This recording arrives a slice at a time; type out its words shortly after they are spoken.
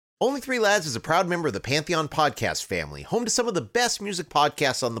Only Three Lads is a proud member of the Pantheon podcast family, home to some of the best music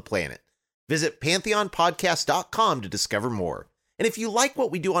podcasts on the planet. Visit pantheonpodcast.com to discover more. And if you like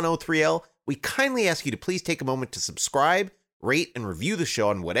what we do on O3L, we kindly ask you to please take a moment to subscribe, rate, and review the show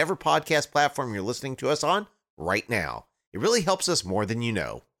on whatever podcast platform you're listening to us on right now. It really helps us more than you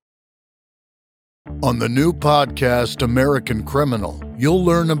know. On the new podcast, American Criminal, you'll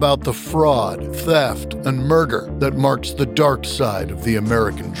learn about the fraud, theft, and murder that marks the dark side of the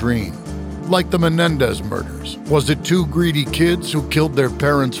American dream. Like the Menendez murders. Was it two greedy kids who killed their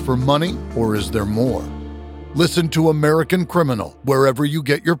parents for money, or is there more? Listen to American Criminal wherever you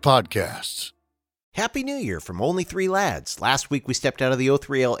get your podcasts. Happy New Year from Only Three Lads. Last week we stepped out of the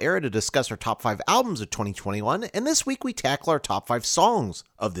O3L era to discuss our top 5 albums of 2021, and this week we tackle our top 5 songs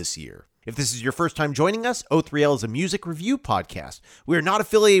of this year. If this is your first time joining us, O3L is a music review podcast. We are not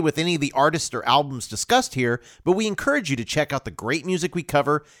affiliated with any of the artists or albums discussed here, but we encourage you to check out the great music we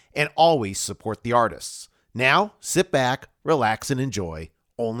cover and always support the artists. Now, sit back, relax, and enjoy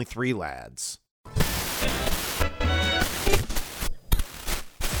Only Three Lads.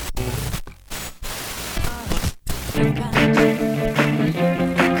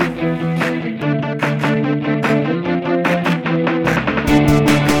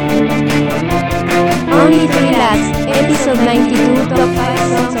 Only Three Lads, episode 92, top 5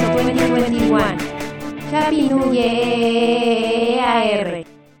 songs of 2021. Happy New Year!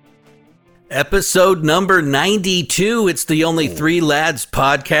 Episode number 92. It's the Only Three Lads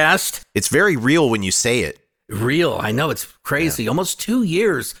podcast. It's very real when you say it. Real. I know, it's crazy. Yeah. Almost 2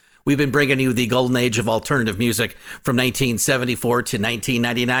 years we've been bringing you the golden age of alternative music from 1974 to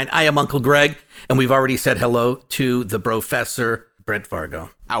 1999. I am Uncle Greg, and we've already said hello to the Professor Brent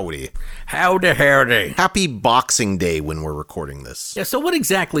Fargo. Howdy. Howdy. Happy Boxing Day when we're recording this. Yeah, so what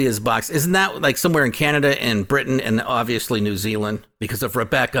exactly is Boxing? Isn't that like somewhere in Canada and Britain and obviously New Zealand because of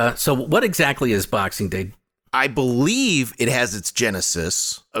Rebecca? So what exactly is Boxing Day? I believe it has its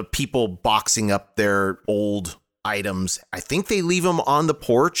genesis of people boxing up their old items. I think they leave them on the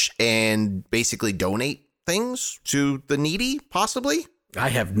porch and basically donate things to the needy, possibly. I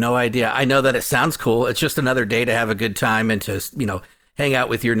have no idea. I know that it sounds cool. It's just another day to have a good time and to, hang out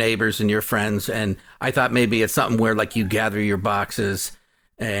with your neighbors and your friends. And I thought maybe it's something where like you gather your boxes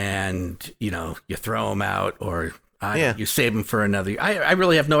and, you throw them out or you save them for another. I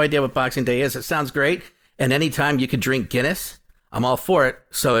really have no idea what Boxing Day is. It sounds great. And anytime you could drink Guinness, I'm all for it.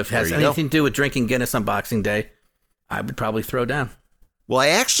 So if it has anything to do with drinking Guinness on Boxing Day, I would probably throw down. Well, I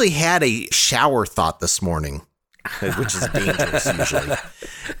actually had a shower thought this morning, which is dangerous usually.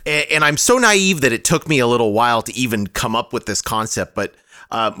 And I'm so naive that it took me a little while to even come up with this concept. But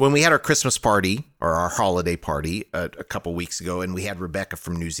when we had our Christmas party or our holiday party a couple weeks ago, and we had Rebecca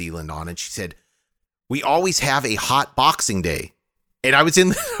from New Zealand on, and she said, we always have a hot Boxing Day. And I was in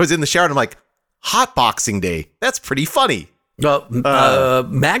the shower and I'm like, hot Boxing Day. That's pretty funny. Well,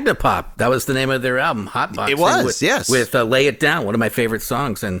 Magna Pop, that was the name of their album, Hot Boxing. It was, yes. With Lay It Down, one of my favorite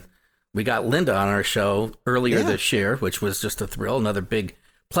songs. And we got Linda on our show earlier this year, which was just a thrill. Another big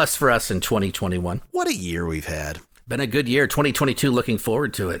plus for us in 2021. What a year we've had. Been a good year. 2022, looking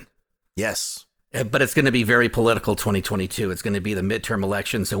forward to it. Yes. But it's going to be very political 2022. It's going to be the midterm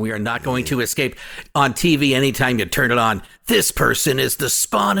elections, and we are not going to escape on TV anytime you turn it on. This person is the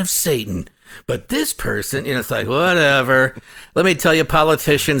spawn of Satan. But this person, it's like, whatever. Let me tell you,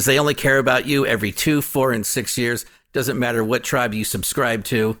 politicians, they only care about you every 2, 4, and 6 years. Doesn't matter what tribe you subscribe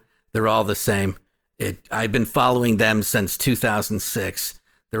to. They're all the same. I've been following them since 2006.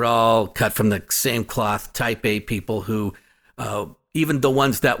 They're all cut from the same cloth, type A people who, even the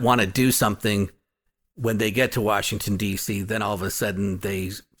ones that want to do something, when they get to Washington, D.C., then all of a sudden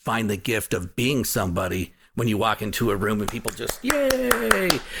they find the gift of being somebody when you walk into a room and people just, yay!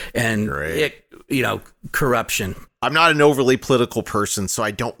 And, corruption. I'm not an overly political person, so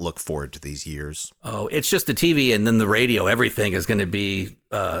I don't look forward to these years. Oh, it's just the TV and then the radio. Everything is going to be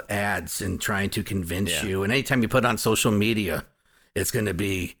ads and trying to convince you. And anytime you put on social media, it's going to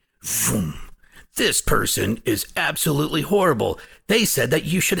be, vroom, this person is absolutely horrible. They said that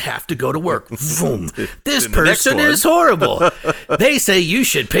you should have to go to work. Vroom. This person is horrible. They say you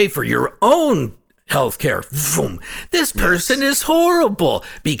should pay for your own healthcare. Vroom. This person is horrible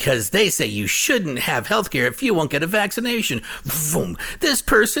because they say you shouldn't have healthcare if you won't get a vaccination. Vroom. This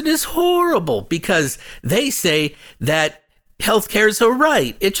person is horrible because they say that healthcare is a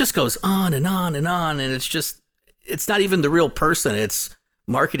right. It just goes on and on and on, and it's not even the real person. It's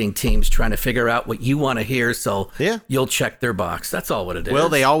marketing teams trying to figure out what you want to hear, so you'll check their box. That's all what it is. Well,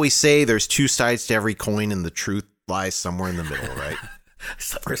 they always say there's two sides to every coin, and the truth lies somewhere in the middle, right?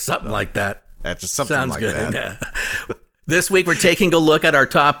 Or something like that. That's just something Sounds like good. that. Yeah. This week, we're taking a look at our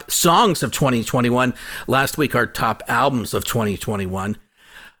top songs of 2021. Last week, our top albums of 2021.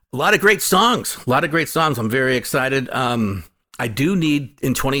 A lot of great songs. I'm very excited. I do need,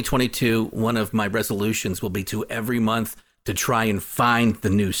 in 2022, one of my resolutions will be to every month to try and find the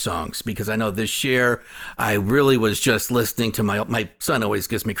new songs, because I know this year I really was just listening to my son always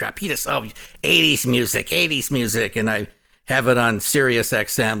gives me crap. He just, 80s music. And I have it on Sirius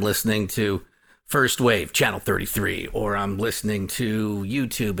XM listening to First Wave, Channel 33, or I'm listening to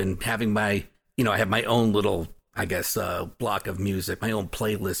YouTube and having I have my own little, block of music, my own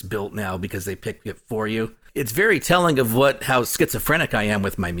playlist built now because they pick it for you. It's very telling of how schizophrenic I am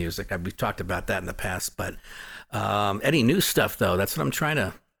with my music. We've talked about that in the past, but any new stuff though, that's what I'm trying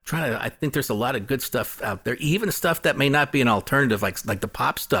to. I think there's a lot of good stuff out there, even stuff that may not be an alternative, like the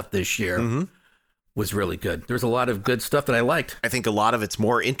pop stuff this year. Was really good. There's a lot of good stuff that I liked. I think a lot of it's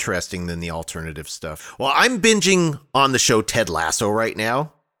more interesting than the alternative stuff. Well, I'm binging on the show Ted Lasso right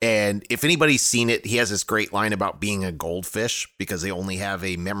now. And if anybody's seen it, he has this great line about being a goldfish because they only have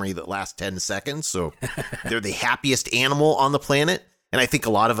a memory that lasts 10 seconds. So they're the happiest animal on the planet. And I think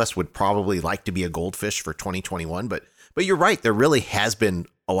a lot of us would probably like to be a goldfish for 2021. But you're right. There really has been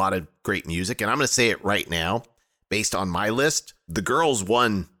a lot of great music. And I'm going to say it right now, based on my list, The Girls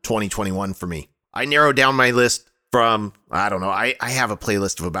won 2021 for me. I narrowed down my list from, I have a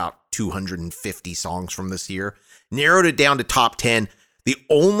playlist of about 250 songs from this year. Narrowed it down to top 10. The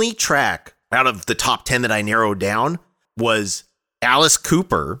only track out of the top 10 that I narrowed down was Alice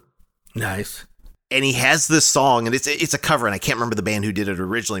Cooper. Nice. And he has this song, and it's a cover, and I can't remember the band who did it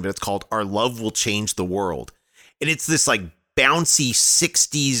originally, but it's called Our Love Will Change the World. And it's this like bouncy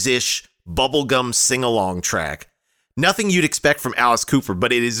 60s-ish bubblegum sing-along track. Nothing you'd expect from Alice Cooper,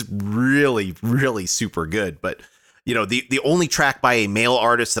 but it is really, really super good. But, the only track by a male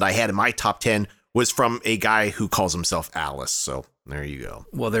artist that I had in my top 10 was from a guy who calls himself Alice. So there you go.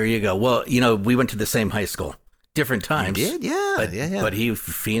 Well, there you go. Well, we went to the same high school, different times. You did? Yeah. But he,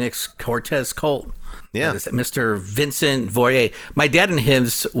 Phoenix Cortez Colt. Yeah. Mr. Vincent Voyer. My dad and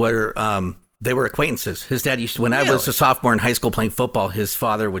his were, they were acquaintances. His dad used to, when I was a sophomore in high school playing football, his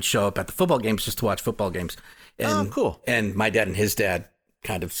father would show up at the football games just to watch football games. And, cool. And my dad and his dad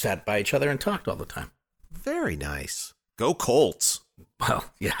kind of sat by each other and talked all the time. Very nice. Go Colts. Well,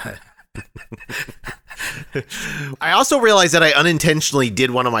 yeah. I also realized that I unintentionally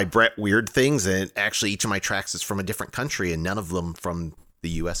did one of my Brett Weird things, and actually each of my tracks is from a different country and none of them from the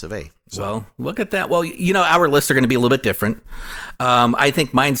US of A. So. Well, look at that. Well, our lists are going to be a little bit different. I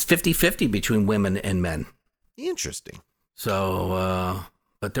think mine's 50-50 between women and men. Interesting. So,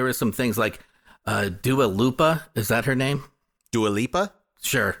 but there are some things like Dua Lipa. Is that her name? Dua Lipa?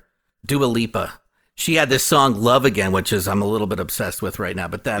 Sure. Dua Lipa. She had this song Love Again, which is I'm a little bit obsessed with right now,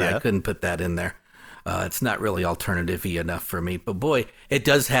 but I couldn't put that in there. It's not really alternative-y enough for me. But boy, it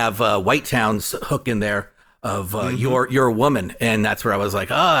does have White Town's hook in there of You're a Woman. And that's where I was like,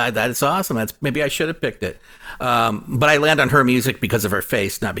 that's awesome. Maybe I should have picked it. But I land on her music because of her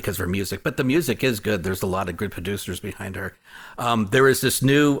face, not because of her music. But the music is good. There's a lot of good producers behind her. There is this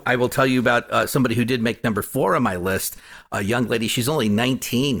new, I will tell you about somebody who did make number 4 on my list, a young lady. She's only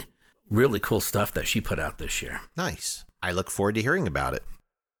 19. Really cool stuff that she put out this year. Nice. I look forward to hearing about it.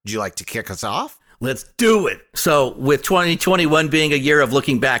 Would you like to kick us off? Let's do it. So with 2021 being a year of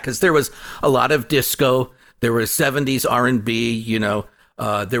looking back, because there was a lot of disco, there was 70s R&B,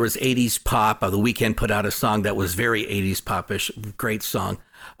 there was 80s pop. The Weeknd put out a song that was very 80s popish, great song.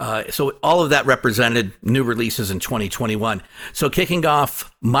 So all of that represented new releases in 2021. So kicking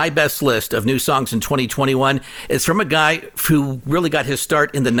off my best list of new songs in 2021 is from a guy who really got his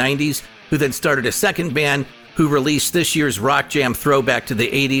start in the 90s, who then started a second band, who released this year's rock jam throwback to the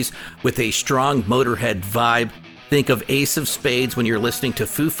 80s with a strong Motorhead vibe. Think of Ace of Spades when you're listening to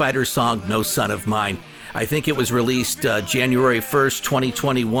Foo Fighters' song No Son of Mine. I think it was released January 1st,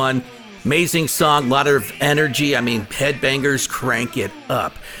 2021. Amazing song, a lot of energy. Headbangers, crank it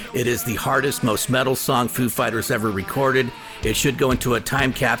up. It is the hardest, most metal song Foo Fighters ever recorded. It should go into a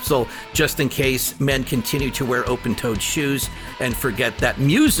time capsule just in case men continue to wear open-toed shoes and forget that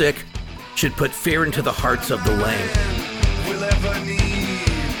music should put fear into the hearts of the lame. We'll ever need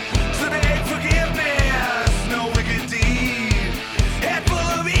to beg forgiveness, no wicked deed. Head full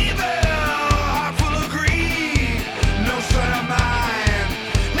of evil, heart full of greed. No son of mine,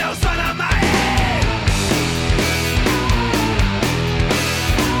 no son of mine.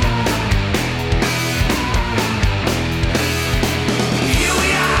 Here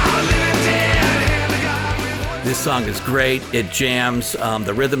we are, living dead, hand to God. This song is great. It jams.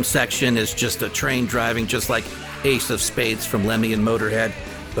 The rhythm section is just a train driving, just like Ace of Spades from Lemmy and Motorhead.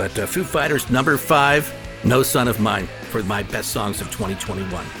 But Foo Fighters, number 5, No Son of Mine. for my best songs of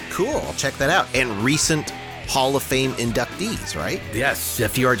 2021. Cool. I'll check that out. And recent Hall of Fame inductees, right? Yes,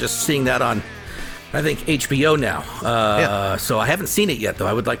 if you are just seeing that on, I think, HBO now. So I haven't seen it yet, though.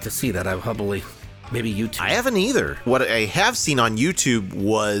 I would like to see that. I'll probably, maybe YouTube. I haven't either. What I have seen on YouTube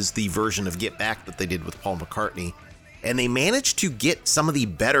was the version of Get Back that they did with Paul McCartney. And they managed to get some of the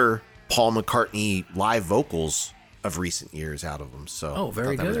better Paul McCartney live vocals of recent years out of him. So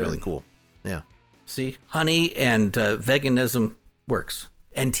very that was good. really cool. Yeah. See, honey and veganism works.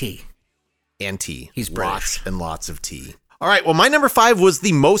 And tea. And tea. He's lots British. and lots of tea. All right, well, my number 5 was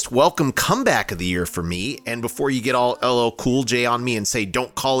the most welcome comeback of the year for me. And before you get all LL Cool J on me and say,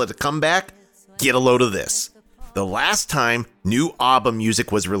 don't call it a comeback, get a load of this. The last time new ABBA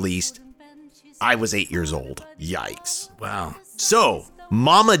music was released, I was 8 years old. Yikes. Wow. So,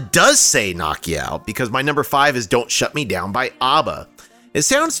 Mama does say knock you out, because my number 5 is Don't Shut Me Down by ABBA. It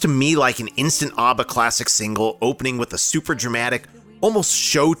sounds to me like an instant ABBA classic single, opening with a super dramatic, almost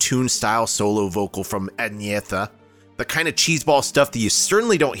show tune style solo vocal from Agnetha. The kind of cheeseball stuff that you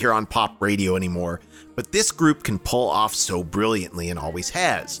certainly don't hear on pop radio anymore, but this group can pull off so brilliantly and always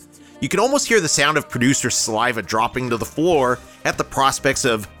has. You can almost hear the sound of producer saliva dropping to the floor at the prospects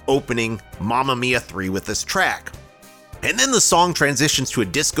of opening Mamma Mia 3 with this track. And then the song transitions to a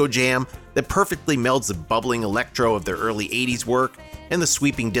disco jam that perfectly melds the bubbling electro of their early 80s work and the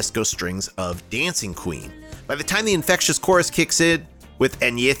sweeping disco strings of Dancing Queen. By the time the infectious chorus kicks in, with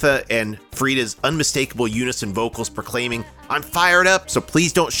Agnetha and Frida's unmistakable unison vocals proclaiming, I'm fired up, so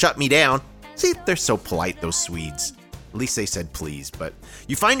please don't shut me down. See, they're so polite, those Swedes. At least they said please, but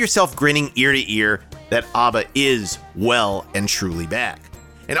you find yourself grinning ear to ear that ABBA is well and truly back.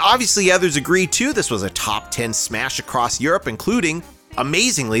 And obviously others agree too. This was a top 10 smash across Europe, including,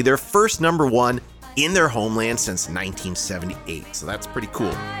 amazingly, their first number 1 in their homeland since 1978. So that's pretty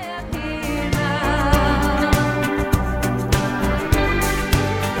cool.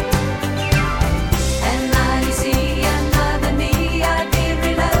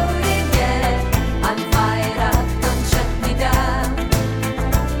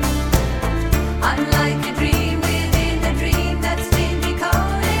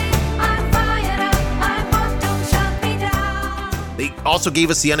 Also gave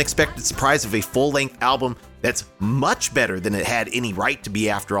us the unexpected surprise of a full-length album that's much better than it had any right to be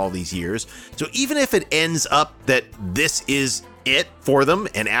after all these years. So even if it ends up that this is it for them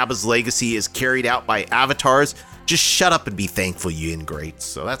and ABBA's legacy is carried out by avatars, just shut up and be thankful, you ingrates.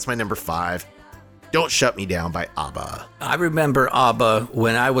 So that's my number 5. Don't Shut Me Down by ABBA. I remember ABBA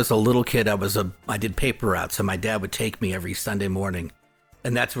when I was a little kid. I did paper routes, and my dad would take me every Sunday morning,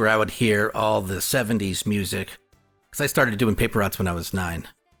 and that's where I would hear all the 70s music. Because I started doing paper routes when I was 9.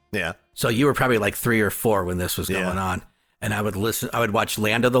 Yeah. So you were probably like 3 or 4 when this was going on. And I would watch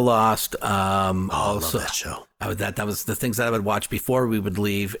Land of the Lost. I love that show. That was the things that I would watch before we would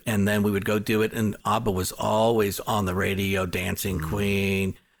leave. And then we would go do it. And ABBA was always on the radio. Dancing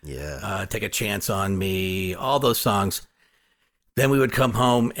Queen. Yeah. Take a Chance on Me. All those songs. Then we would come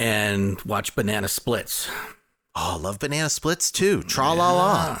home and watch Banana Splits. Oh, I love Banana Splits too.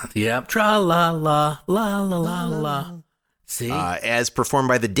 Tra-la-la. Yep. Tra-la-la, la-la-la-la. See? As performed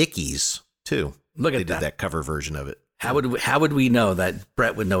by the Dickies too. Look at They that. did that cover version of it. How would we know that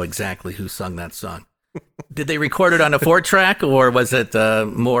Brett would know exactly who sung that song? Did they record it on a 4-track or was it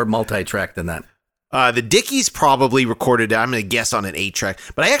more multi-track than that? The Dickies probably recorded it, I'm going to guess, on an 8-track.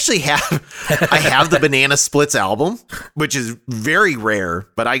 But I actually have the Banana Splits album, which is very rare,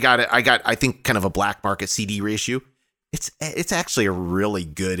 but I got, I think, kind of a black market CD reissue. It's actually a really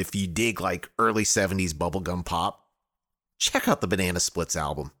good, if you dig like early 70s bubblegum pop, check out the Banana Splits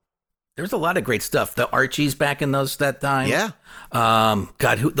album. There's a lot of great stuff. The Archies back in that time. Yeah.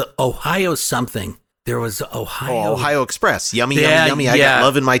 The Ohio something. There was Ohio Express. Yummy, yummy, yummy. I got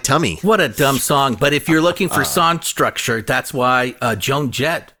love in my tummy. What a dumb song. But if you're looking for song structure, that's why Joan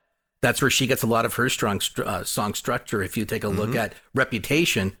Jett, that's where she gets a lot of her strong song structure. If you take a look at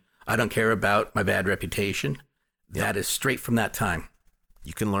Reputation, I don't care about my bad reputation. Yep. That is straight from that time.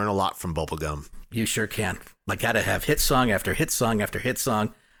 You can learn a lot from bubblegum. You sure can. Like, gotta have hit song after hit song after hit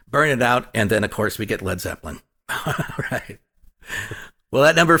song, burn it out, and then, of course, we get Led Zeppelin. All right. Well,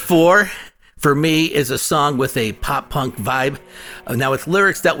 at number 4... for me, is a song with a pop-punk vibe. Now, with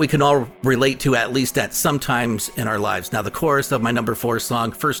lyrics that we can all relate to, at least at some times in our lives. Now, the chorus of my number 4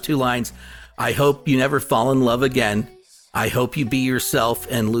 song, first 2 lines, I hope you never fall in love again. I hope you be yourself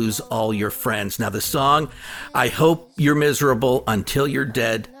and lose all your friends. Now, the song, I hope you're miserable until you're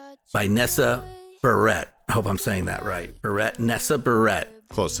dead, by Nessa Barrett. I hope I'm saying that right. Nessa Barrett.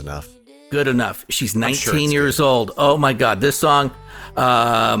 Close enough. Good enough. She's 19 years old. Oh, my God. This song...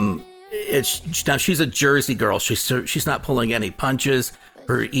 Now she's a Jersey girl. She's not pulling any punches.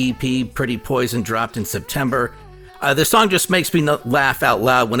 Her EP, Pretty Poison, dropped in September. The song just makes me laugh out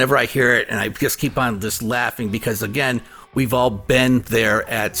loud whenever I hear it, and I just keep on just laughing because, again, we've all been there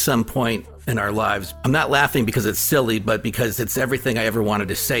at some point in our lives. I'm not laughing because it's silly, but because it's everything I ever wanted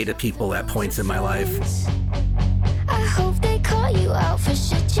to say to people at points in my life. I hope they call you out for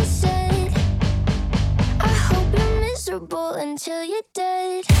shit you said. I hope you're miserable until you're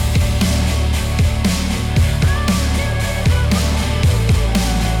dead.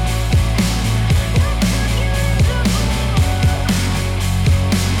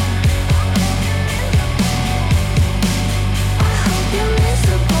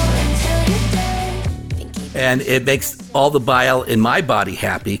 And it makes all the bile in my body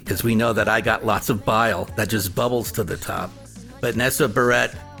happy because we know that I got lots of bile that just bubbles to the top. But Nessa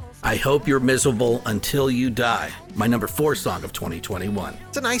Barrett, I hope you're miserable until you die. My number 4 song of 2021.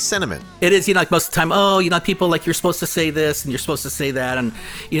 It's a nice sentiment. It is, like most of the time, people like you're supposed to say this and you're supposed to say that. And,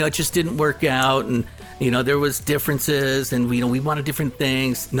 it just didn't work out. And, there was differences and, we wanted different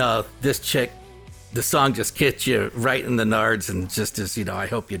things. No, this chick, the song just hits you right in the nards and just as, I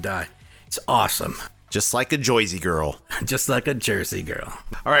hope you die. It's awesome. Just like a Jersey girl. Just like a Jersey girl.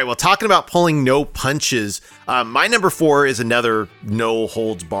 All right, well, talking about pulling no punches, my number 4 is another no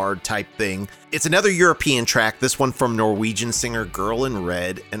holds barred type thing. It's another European track, this one from Norwegian singer Girl in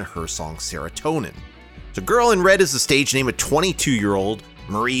Red and her song Serotonin. So Girl in Red is the stage name of 22-year-old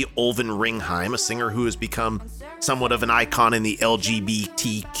Marie Olven Ringheim, a singer who has become somewhat of an icon in the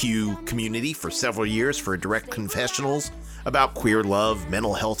LGBTQ community for several years for direct confessionals about queer love,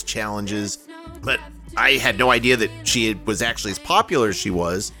 mental health challenges, but I had no idea that she was actually as popular as she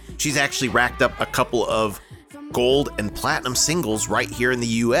was. She's actually racked up a couple of gold and platinum singles right here in the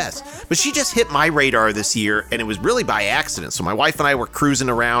US. But she just hit my radar this year, and it was really by accident. So my wife and I were cruising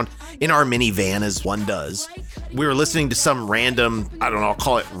around in our minivan, as one does. We were listening to some random, I'll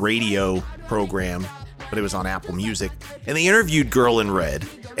call it radio program, but it was on Apple Music. And they interviewed Girl in Red,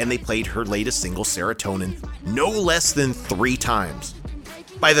 and they played her latest single, Serotonin, no less than 3 times.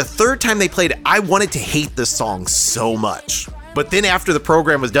 By the 3rd time they played it, I wanted to hate this song so much. But then after the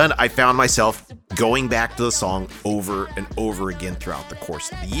program was done, I found myself going back to the song over and over again throughout the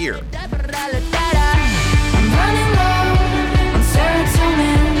course of the year. I'm running low on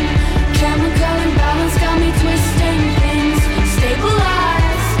serotonin. Chemical imbalance got me twisting things.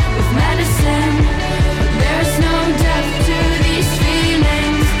 Stabilized with medicine. There's no depth to these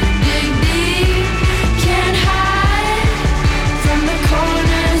feelings. Dig deep, can't hide from the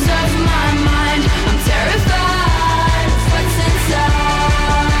corners of my mind. I'm terrified of what's inside.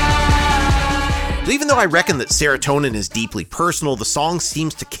 So even though I reckon that Serotonin is deeply personal, the song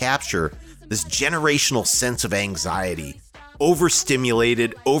seems to capture this generational sense of anxiety.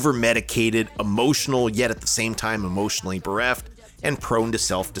 Overstimulated, overmedicated, emotional, yet at the same time emotionally bereft, and prone to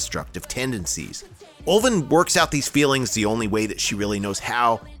self-destructive tendencies. Olven works out these feelings the only way that she really knows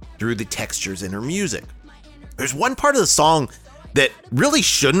how, through the textures in her music. There's one part of the song that really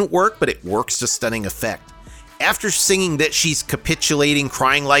shouldn't work, but it works to stunning effect. After singing that she's capitulating,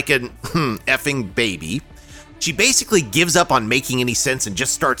 crying like an effing baby, she basically gives up on making any sense and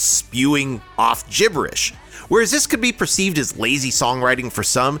just starts spewing off gibberish. Whereas this could be perceived as lazy songwriting for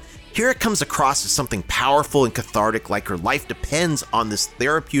some, here it comes across as something powerful and cathartic, like her life depends on this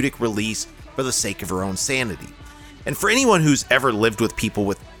therapeutic release for the sake of her own sanity. And for anyone who's ever lived with people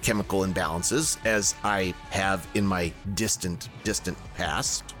with chemical imbalances, as I have in my distant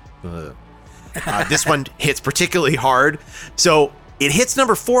past, this one hits particularly hard. So it hits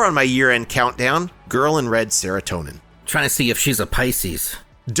number 4 on my year-end countdown, Girl in Red, Serotonin. Trying to see if she's a Pisces.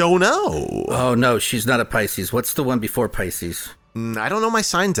 Don't know. Oh, no, she's not a Pisces. What's the one before Pisces? I don't know my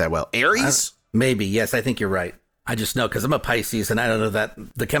signs that well. Aries? Maybe. Yes, I think you're right. I just know because I'm a Pisces and I don't know that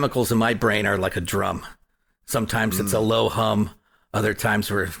the chemicals in my brain are like a drum. Sometimes it's a low hum. Other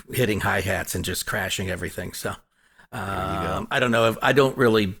times we're hitting hi-hats and just crashing everything. So I don't know if I don't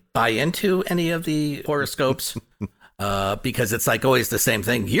really buy into any of the horoscopes because it's like always the same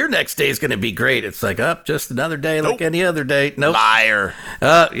thing. Your next day is going to be great. It's like, just another day like any other day. Nope. Liar.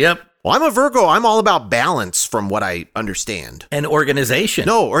 Yep. Well, I'm a Virgo. I'm all about balance from what I understand. And organization.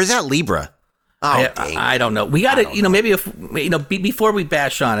 No, or is that Libra? Oh, I don't know. We got to, maybe if, before we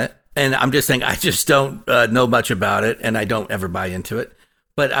bash on it, and I'm just saying I just don't know much about it and I don't ever buy into it.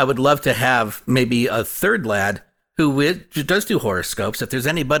 But I would love to have maybe a third lad who does do horoscopes. If there's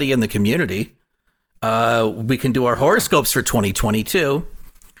anybody in the community, we can do our horoscopes for 2022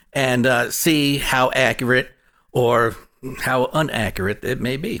 and see how accurate or how inaccurate it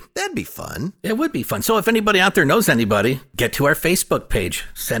may be. That'd be fun. It would be fun. So if anybody out there knows anybody, get to our Facebook page.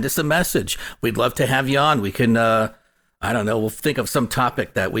 Send us a message. We'd love to have you on. We can, I don't know, we'll think of some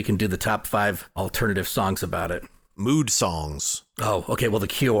topic that we can do the top 5 alternative songs about it. Mood songs. Oh, okay. Well, The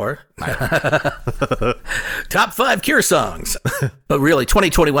Cure. Top 5 Cure songs. But really,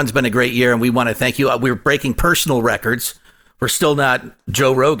 2021's been a great year, and we want to thank you. We're breaking personal records. We're still not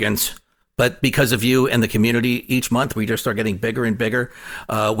Joe Rogan's. But because of you and the community, each month we just are getting bigger and bigger.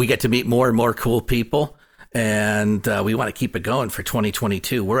 We get to meet more and more cool people, and we want to keep it going for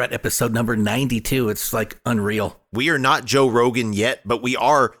 2022. We're at episode number 92. It's like unreal. We are not Joe Rogan yet, but we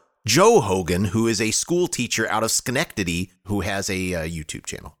are Joe Hogan, who is a school teacher out of Schenectady who has a YouTube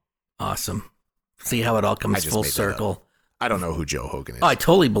channel. Awesome. See how it all comes full circle. I don't know who Joe Hogan is. Oh, I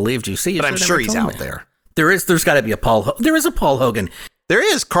totally believed you. See, but I'm sure he's out there. There's got to be a Paul. There is a Paul Hogan.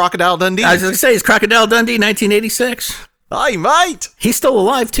 There is Crocodile Dundee. I was going to say, it's Crocodile Dundee, 1986. Hi, mate. He's still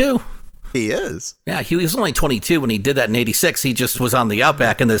alive, too. He is. Yeah, he was only 22 when he did that in 86. He just was on the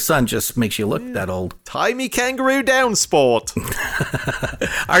outback, and the sun just makes you look that old. Tie me kangaroo down, sport.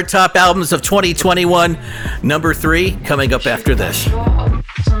 Our top albums of 2021, number 3, coming up after this.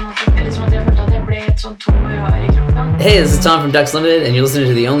 Hey, this is Tom from Ducks Limited, and you're listening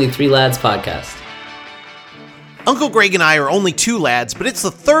to the Only 3 Lads podcast. Uncle Greg and I are only 2 lads, but it's the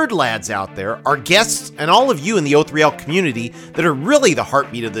 3rd lads out there, our guests, and all of you in the O3L community that are really the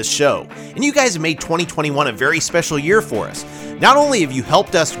heartbeat of this show. And you guys have made 2021 a very special year for us. Not only have you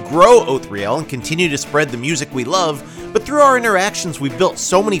helped us grow O3L and continue to spread the music we love, but through our interactions we've built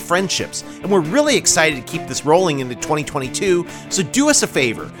so many friendships, and we're really excited to keep this rolling into 2022, so do us a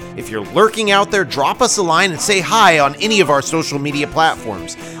favor. If you're lurking out there, drop us a line and say hi on any of our social media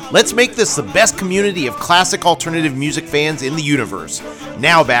platforms. Let's make this the best community of classic alternative music fans in the universe.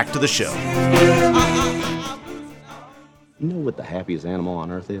 Now back to the show. You know what the happiest animal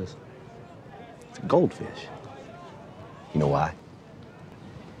on earth is? It's a goldfish. You know why?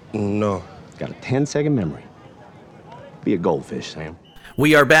 No. It's got a 10-second memory. Be a goldfish, Sam.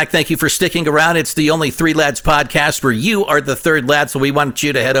 We are back. Thank you for sticking around. It's the Only 3 Lads podcast where you are the 3rd lad. So we want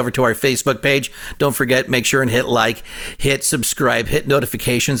you to head over to our Facebook page. Don't forget, make sure and hit like, hit subscribe, hit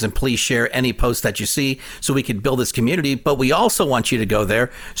notifications, and please share any posts that you see so we can build this community. But we also want you to go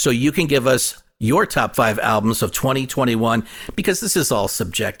there so you can give us your top 5 albums of 2021, because this is all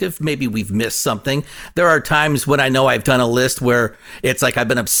subjective. Maybe we've missed something. There are times when I know I've done a list where it's like I've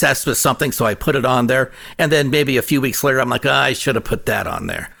been obsessed with something, so I put it on there. And then maybe a few weeks later, I'm like, I should have put that on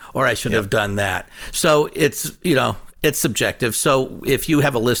there, or I should have done that. So it's, it's subjective. So if you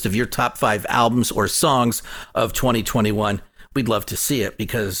have a list of your top 5 albums or songs of 2021, we'd love to see it,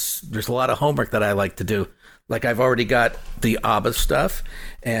 because there's a lot of homework that I like to do. Like I've already got the ABBA stuff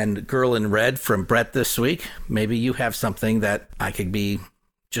and Girl in Red from Brett this week. Maybe you have something that I could be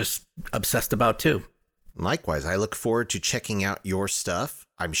just obsessed about too. Likewise, I look forward to checking out your stuff.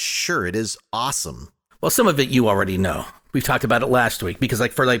 I'm sure it is awesome. Well, some of it you already know. We've talked about it last week, because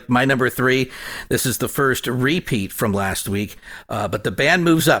for my number 3, this is the first repeat from last week. But the band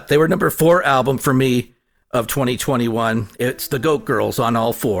moves up. They were number 4 album for me of 2021. It's the Goat Girls on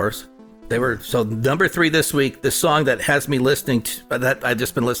all 4s. They were so number 3 this week. The song that has me listening to, that I've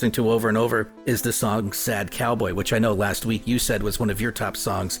just been listening to over and over, is the song "Sad Cowboy," which I know last week you said was one of your top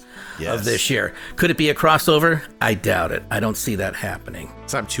songs of this year. Could it be a crossover? I doubt it. I don't see that happening.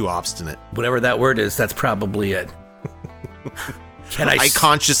 So I'm too obstinate. Whatever that word is, that's probably it. I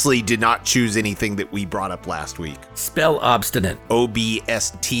consciously did not choose anything that we brought up last week. Spell obstinate.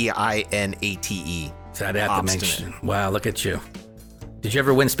 OBSTINATE. So I'd have to mention. Wow, look at you. Did you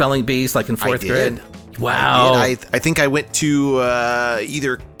ever win spelling bees like in 4th grade? Wow. I think I went to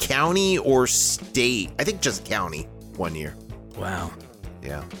either county or state. I think just county one year. Wow.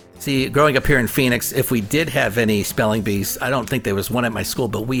 Yeah. See, growing up here in Phoenix, if we did have any spelling bees, I don't think there was one at my school,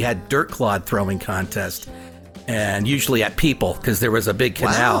 but we had dirt clod throwing contest. And usually at People, because there was a big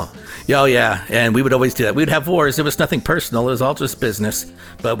canal. Wow. Oh, yeah. And we would always do that. We would have wars. It was nothing personal. It was all just business.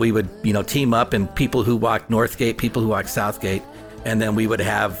 But we would, team up, and people who walked Northgate, people who walked Southgate. And then we would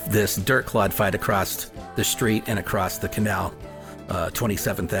have this dirt clod fight across the street and across the canal,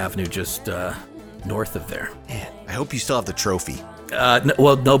 27th Avenue, just north of there. Man, I hope you still have the trophy.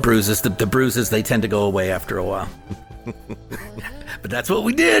 No bruises. The bruises, they tend to go away after a while. But that's what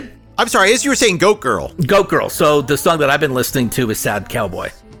we did. I'm sorry, as you were saying, Goat Girl. Goat Girl. So the song that I've been listening to is Sad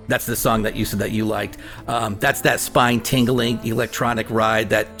Cowboy. That's the song that you said that you liked. That's that spine-tingling electronic ride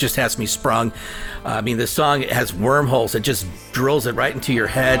that just has me sprung. I mean, the song has wormholes. It just drills it right into your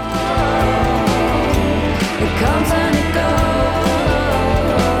head. It comes and it goes.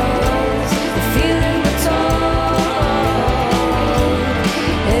 The feeling that's all.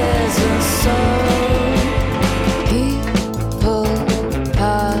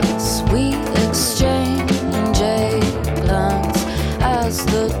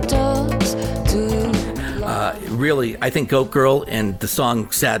 does do. Really, I think Goat Girl and the song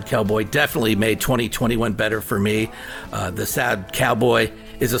Sad Cowboy definitely made 2021 better for me. The Sad Cowboy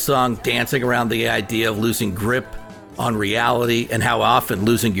is a song dancing around the idea of losing grip on reality and how often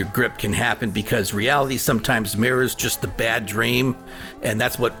losing your grip can happen because reality sometimes mirrors just the bad dream. And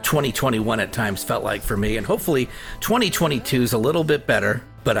that's what 2021 at times felt like for me. And hopefully 2022 is a little bit better.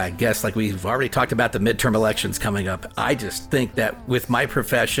 But I guess like we've already talked about the midterm elections coming up, I just think that with my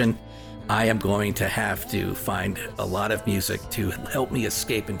profession, I am going to have to find a lot of music to help me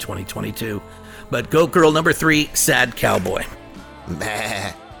escape in 2022. But Goat Girl number 3, Sad Cowboy.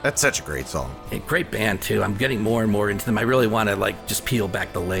 Nah, that's such a great song. A great band too. I'm getting more and more into them. I really want to like just peel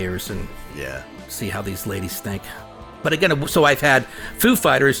back the layers and see how these ladies think. But again, so I've had Foo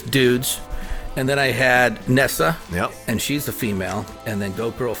Fighters, dudes, and then I had Nessa, and she's a female, and then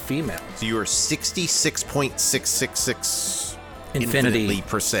Goat Girl, female. So you are 66.666 infinity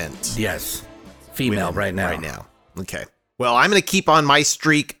percent. Yes, female right now. Right now. Okay. Well, I'm going to keep on my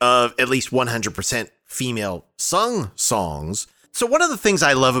streak of at least 100% female sung songs. So one of the things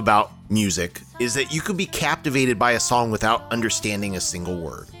I love about music is that you can be captivated by a song without understanding a single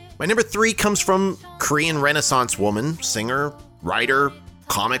word. My number 3 comes from Korean Renaissance woman, singer, writer,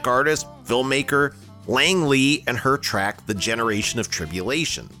 comic artist, filmmaker, Lang Lee, and her track, The Generation of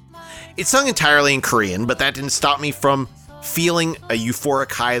Tribulation. It's sung entirely in Korean, but that didn't stop me from feeling a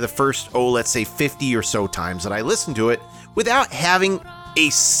euphoric high the first, let's say 50 or so times that I listened to it without having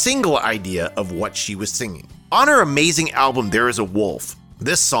a single idea of what she was singing. On her amazing album, There Is a Wolf,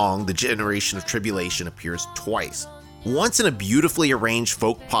 this song, The Generation of Tribulation, appears twice. Once in a beautifully arranged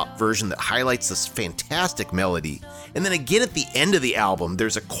folk pop version that highlights this fantastic melody, and then again at the end of the album,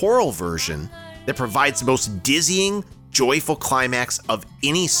 there's a choral version that provides the most dizzying, joyful climax of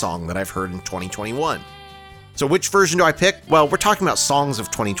any song that I've heard in 2021. So which version do I pick? Well, we're talking about songs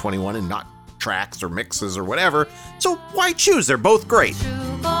of 2021 and not tracks or mixes or whatever, so why choose? They're both great.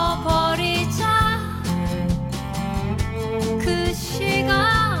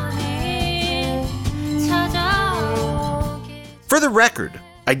 For the record,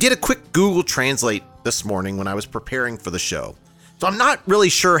 I did a quick Google Translate this morning when I was preparing for the show, so I'm not really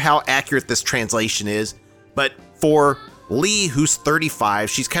sure how accurate this translation is, but for Lee, who's 35,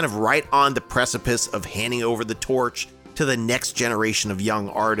 she's kind of right on the precipice of handing over the torch to the next generation of young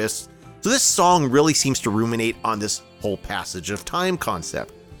artists. So this song really seems to ruminate on this whole passage of time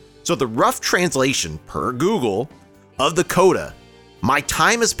concept. So the rough translation, per Google, of the coda, my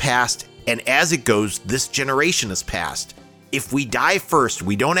time has passed, and as it goes, this generation has passed. If we die first,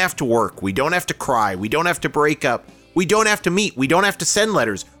 we don't have to work, we don't have to cry, we don't have to break up, we don't have to meet, we don't have to send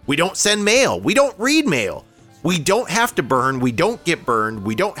letters, we don't send mail, we don't read mail. We don't have to burn, we don't get burned,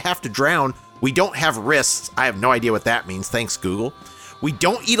 we don't have to drown, we don't have wrists. I have no idea what that means, thanks Google. We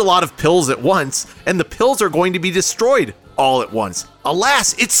don't eat a lot of pills at once, and the pills are going to be destroyed all at once.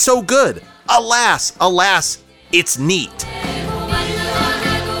 Alas, it's so good. Alas, alas, it's neat.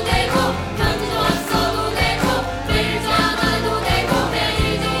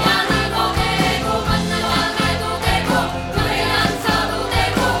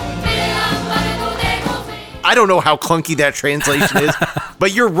 I don't know how clunky that translation is,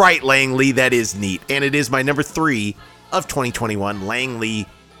 but you're right, Lang Lee, that is neat. And it is my number 3 of 2021, Lang Lee,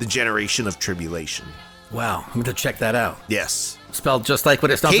 The Generation of Tribulation. Wow, I'm going to check that out. Yes. Spelled just like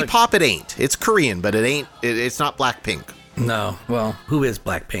what it sounds like. K-pop it ain't. It's Korean, but it's not Blackpink. No, well, who is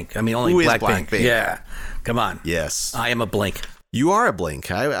Blackpink? I mean, only Blackpink. Yeah, come on. Yes. I am a Blink. You are a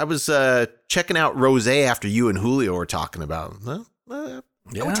Blink. I was checking out Rosé after you and Julio were talking about it.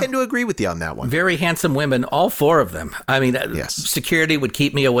 I would tend to agree with you on that one. Very handsome women, all 4 of them. I mean, yes. Security would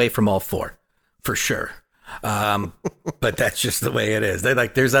keep me away from all 4, for sure. But that's just the way it is. They're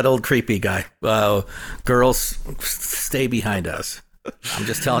like, there's that old creepy guy. Girls, stay behind us. I'm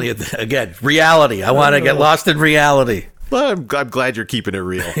just telling you, again, reality. I want to get lost in reality. Well, I'm glad you're keeping it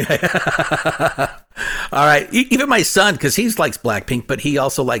real. All right. Even my son, because he likes Blackpink, but he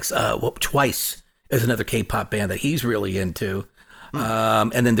also likes Twice is another K-pop band that he's really into.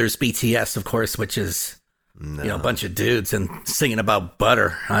 And then there's BTS, of course, which is a bunch of dudes and singing about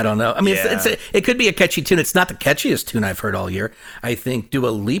butter. I don't know. I mean, it could be a catchy tune. It's not the catchiest tune I've heard all year. I think Dua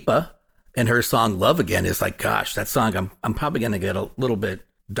Lipa and her song "Love Again" is like, gosh, that song. I'm probably going to get a little bit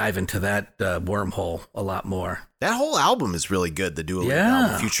dive into that wormhole a lot more. That whole album is really good. The Dua Lipa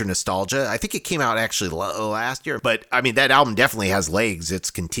album, Future Nostalgia. I think it came out actually last year, but I mean, that album definitely has legs.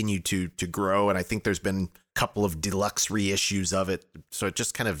 It's continued to grow, and I think there's been couple of deluxe reissues of it, so it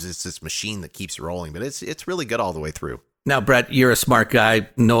just kind of is this machine that keeps rolling, but it's really good all the way through. Now, Brett, you're a smart guy,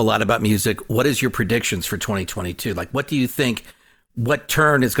 know a lot about music. What is your predictions for 2022? Like, what do you think what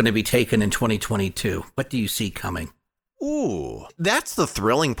turn is going to be taken in 2022? What do you see coming? Ooh, that's the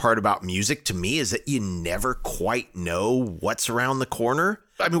thrilling part about music to me, is that you never quite know what's around the corner.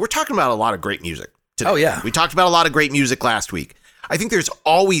 I mean, we're talking about a lot of great music today. Oh, yeah. We talked about a lot of great music last week. I think there's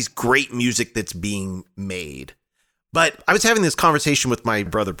always great music that's being made. But I was having this conversation with my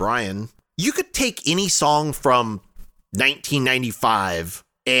brother Brian. You could take any song from 1995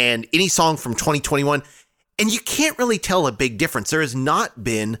 and any song from 2021, and you can't really tell a big difference. There has not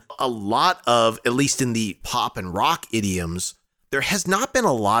been a lot of, at least in the pop and rock idioms, there has not been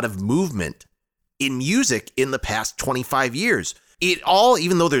a lot of movement in music in the past 25 years. It all,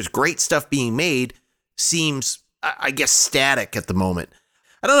 even though there's great stuff being made, seems, I guess, static at the moment.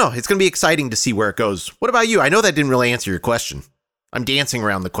 I don't know. It's going to be exciting to see where it goes. What about you? I know that didn't really answer your question. I'm dancing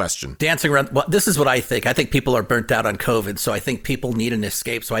around the question. Well, this is what I think. I think people are burnt out on COVID, so I think people need an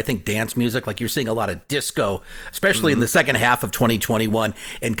escape. So I think dance music, like you're seeing a lot of disco, especially in the second half of 2021,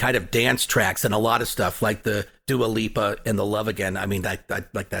 and kind of dance tracks and a lot of stuff like the Dua Lipa and the Love Again. I mean, I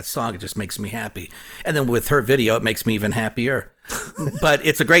like that song. It just makes me happy. And then with her video, it makes me even happier. But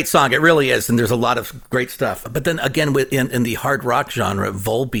it's a great song. It really is. And there's a lot of great stuff. But then again, in the hard rock genre,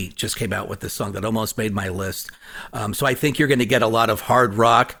 Volbeat just came out with this song that almost made my list. So I think you're going to get a lot of hard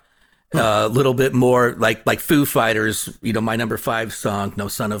rock, a little bit more like Foo Fighters, my number 5 song, No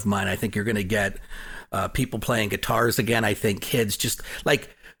Son of Mine. I think you're going to get people playing guitars again. I think kids just like,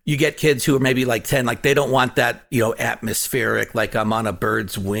 you get kids who are maybe like 10, like they don't want that, atmospheric, like I'm on a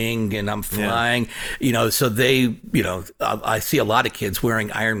bird's wing and I'm flying, so they, I see a lot of kids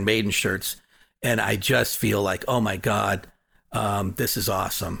wearing Iron Maiden shirts, and I just feel like, oh my God, this is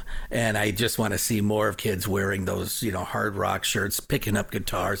awesome. And I just want to see more of kids wearing those, hard rock shirts, picking up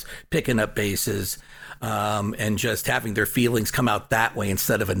guitars, picking up basses, and just having their feelings come out that way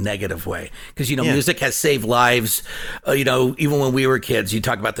instead of a negative way. Because, music has saved lives. Even when we were kids, you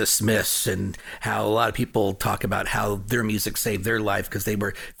talk about the Smiths and how a lot of people talk about how their music saved their life because they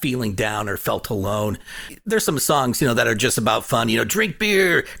were feeling down or felt alone. There's some songs, that are just about fun, drink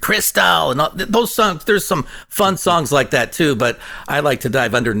beer, Crystal, and all, those songs. There's some fun songs like that too, but I like to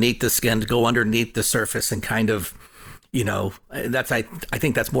dive underneath the skin, to go underneath the surface and kind of, I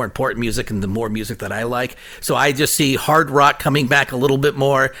think that's more important music and the more music that I like. So I just see hard rock coming back a little bit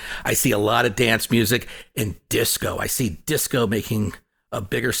more. I see a lot of dance music and disco. I see disco making a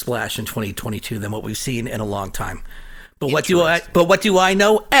bigger splash in 2022 than what we've seen in a long time. But what do I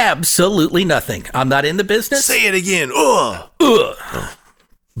know? Absolutely nothing. I'm not in the business. Say it again.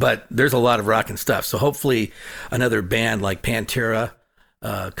 But there's a lot of rock and stuff. So hopefully another band like Pantera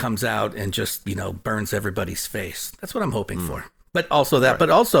comes out and just, burns everybody's face. That's what I'm hoping for. But also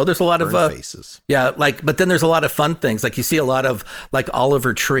there's a lot of faces. Yeah, but then there's a lot of fun things. Like you see a lot of, like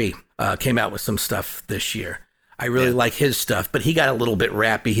Oliver Tree came out with some stuff this year. I really like his stuff, but he got a little bit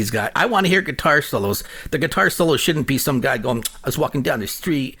rappy. I want to hear guitar solos. The guitar solo shouldn't be some guy going, I was walking down the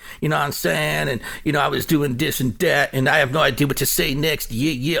street, you know what I'm saying? And, I was doing this and that, and I have no idea what to say next.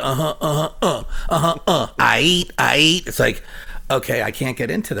 Yeah, I eat. It's like, okay, I can't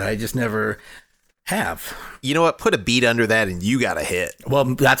get into that. I just never have. You know what? Put a beat under that and you got a hit.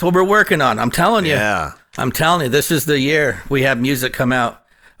 Well, that's what we're working on. I'm telling you. Yeah. I'm telling you, this is the year we have music come out.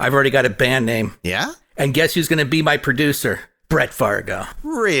 I've already got a band name. Yeah? And guess who's going to be my producer? Brett Fargo.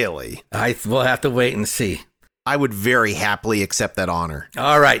 Really? We'll have to wait and see. I would very happily accept that honor.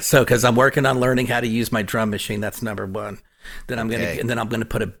 All right. So, because I'm working on learning how to use my drum machine. That's number 1. Then I'm going to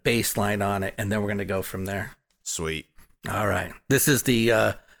put a bass line on it, and then we're going to go from there. Sweet. All right. This is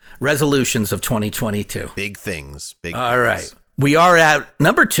the resolutions of 2022. Big things. All right. We are at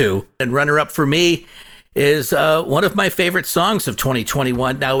number 2, and runner-up for me is one of my favorite songs of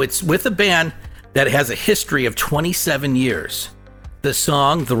 2021. Now, it's with a band that has a history of 27 years. The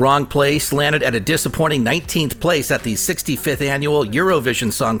song, The Wrong Place, landed at a disappointing 19th place at the 65th annual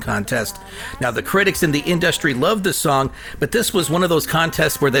Eurovision Song Contest. Now, the critics in the industry loved the song, but this was one of those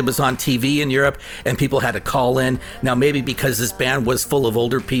contests where they was on TV in Europe and people had to call in. Now, maybe because this band was full of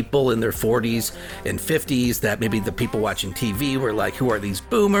older people in their 40s and 50s, that maybe the people watching TV were like, who are these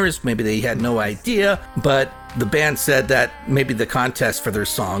boomers? Maybe they had no idea. But the band said that maybe the contest for their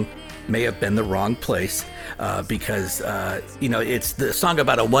song may have been the wrong place because, it's the song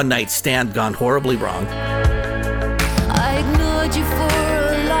about a one-night stand gone horribly wrong. I ignored you for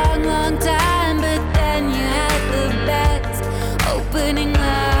a long, long time, but then you had the best opening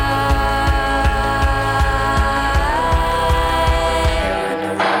line.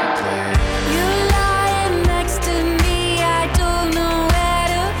 You're lying next to me, I don't know where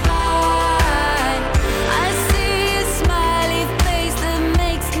to hide. I see a smiley face that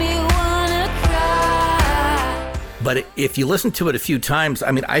makes me wanna cry. But if you listen to it a few times,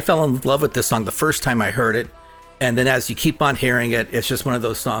 I mean, I fell in love with this song the first time I heard it. And then as you keep on hearing it, it's just one of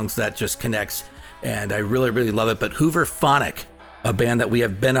those songs that just connects. And I really, really love it. But Hoover Phonic, a band that we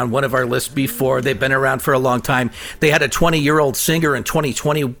have been on one of our lists before. They've been around for a long time. They had a 20-year-old singer in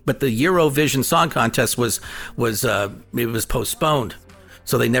 2020, but the Eurovision Song Contest was postponed.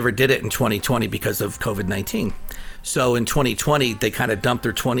 So they never did it in 2020 because of COVID-19. So in 2020, they kind of dumped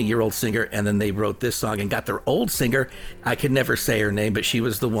their 20-year-old singer, and then they wrote this song and got their old singer. I could never say her name, but she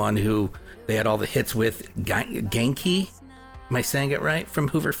was the one who they had all the hits with. Genki? Am I saying it right? From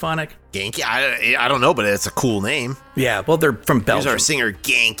Hoover Phonic? Genki? I don't know, but it's a cool name. Yeah, well, they're from Belgium. Here's our singer,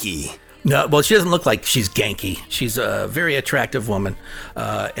 Genki. No, well, she doesn't look like she's Genki. She's a very attractive woman.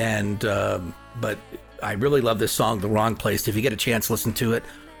 But I really love this song, The Wrong Place. If you get a chance, listen to it.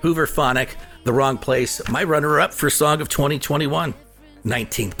 Hoover Phonic, The Wrong Place. My runner-up for Song of 2021.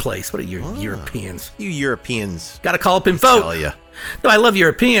 19th place. What are you Europeans? You Europeans. Got to call up and vote. Tell ya. No, I love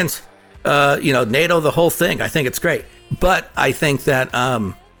Europeans. NATO, the whole thing. I think it's great. But I think that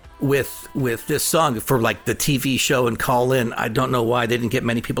with this song for like the TV show and Call In, I don't know why they didn't get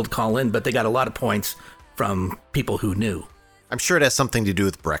many people to call in, but they got a lot of points from people who knew. I'm sure it has something to do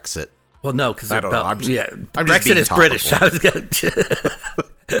with Brexit. Well, no, because I'm Brexit is British.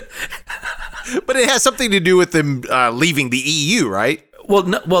 But it has something to do with them leaving the EU, right? Well,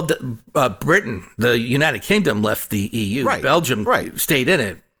 no, Britain, the United Kingdom, left the EU. Right, Belgium right. stayed in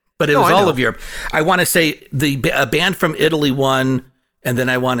it, but it was all of Europe. I want to say a band from Italy won, and then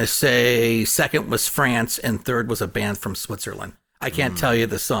I want to say second was France, and third was a band from Switzerland. I can't tell you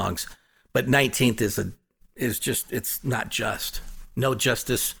the songs, but 19th is just, it's not just. No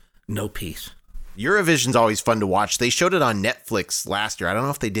justice, no peace. Eurovision's always fun to watch. They showed it on Netflix last year. I don't know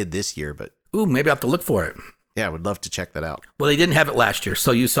if they did this year, but... Ooh, maybe I'll have to look for it. Yeah, I would love to check that out. Well, they didn't have it last year,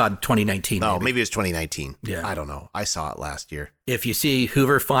 so you saw 2019. Oh, maybe it was 2019. Yeah. I don't know. I saw it last year. If you see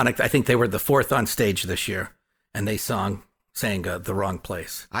Hoover Phonic, I think they were the fourth on stage this year, and they sang The Wrong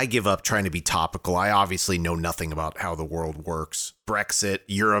Place. I give up trying to be topical. I obviously know nothing about how the world works. Brexit,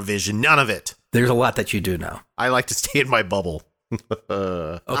 Eurovision, none of it. There's a lot that you do know. I like to stay in my bubble.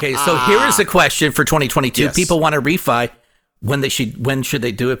 Okay, so here is a question for 2022. Yes. People want to refi. When should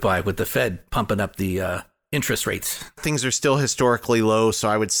they do it by, with the Fed pumping up the interest rates? Things are still historically low, so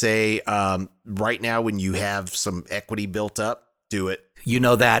I would say right now when you have some equity built up, do it. You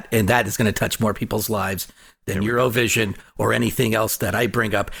know that, and that is going to touch more people's lives than Eurovision or anything else that I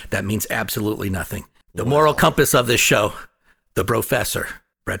bring up. That means absolutely nothing. The moral compass of this show, the professor,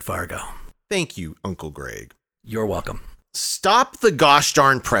 Brett Fargo. Thank you, Uncle Greg. You're welcome. Stop the gosh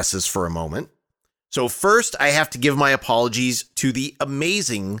darn presses for a moment. So first, I have to give my apologies to the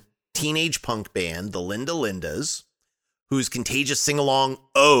amazing teenage punk band, the Linda Lindas, whose contagious sing-along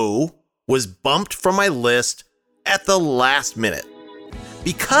 "Oh" was bumped from my list at the last minute.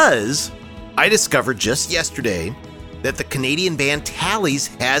 Because I discovered just yesterday that the Canadian band Tallies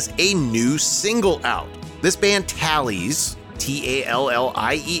has a new single out. This band Tallies,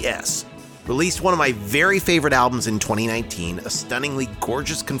 Tallies, released one of my very favorite albums in 2019, a stunningly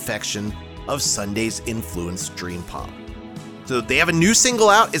gorgeous confection of Sunday's influenced dream pop. So they have a new single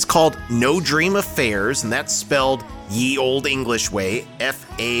out. It's called No Dream Affairs, and that's spelled ye old English way,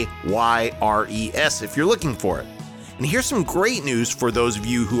 F-A-Y-R-E-S, if you're looking for it. And here's some great news for those of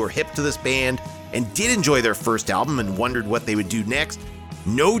you who are hip to this band and did enjoy their first album and wondered what they would do next.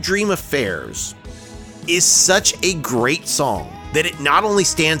 No Dream Affairs is such a great song that it not only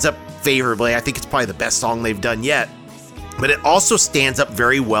stands up favorably, I think it's probably the best song they've done yet, but it also stands up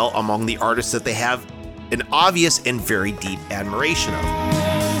very well among the artists that they have an obvious and very deep admiration of.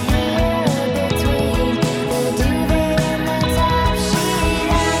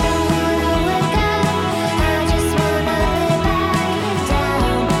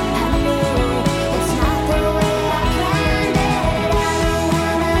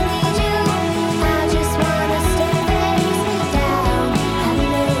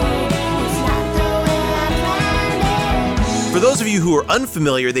 For those of you who are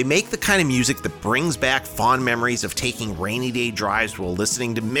unfamiliar, they make the kind of music that brings back fond memories of taking rainy day drives while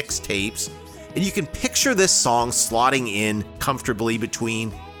listening to mixtapes, and you can picture this song slotting in comfortably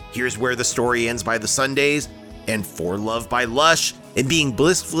between Here's Where the Story Ends by the Sundays and For Love by Lush, and being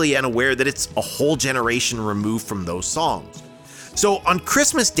blissfully unaware that it's a whole generation removed from those songs. So on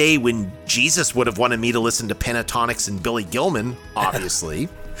Christmas Day, when Jesus would have wanted me to listen to Pentatonics and Billy Gilman, obviously,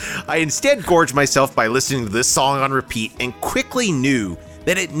 I instead gorged myself by listening to this song on repeat and quickly knew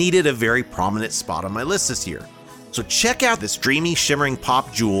that it needed a very prominent spot on my list this year. So check out this dreamy, shimmering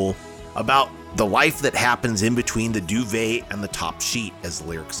pop jewel about the life that happens in between the duvet and the top sheet, as the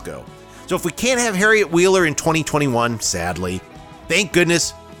lyrics go. So if we can't have Harriet Wheeler in 2021, sadly, thank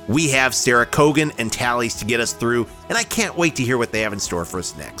goodness we have Sarah Kogan and Tallies to get us through, and I can't wait to hear what they have in store for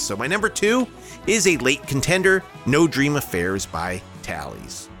us next. So my number 2 is a late contender, No Dream Affairs by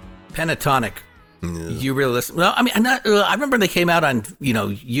Tallies. Pentatonic. You really listen? Well, I mean, I remember they came out on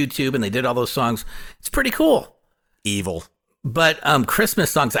YouTube and they did all those songs. It's pretty cool. Evil. But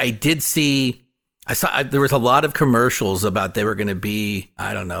Christmas songs, I saw there was a lot of commercials about they were going to be,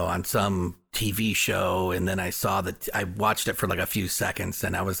 I don't know, on some TV show, and then I watched it for like a few seconds,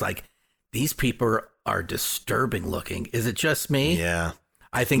 and I was like, these people are disturbing looking. Is it just me? Yeah.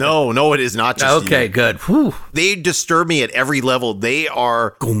 I think no, it is not just okay, you. good. Whew. They disturb me at every level. They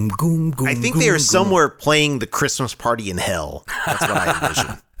are. Goom, goom, goom, I think goom, they are goom. somewhere playing the Christmas party in hell. That's what I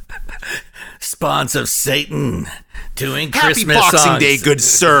envision. Spawns of Satan doing Happy Christmas Boxing songs. Day, good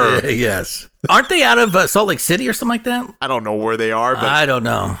sir. Yes. Aren't they out of Salt Lake City or something like that? I don't know where they are, but I don't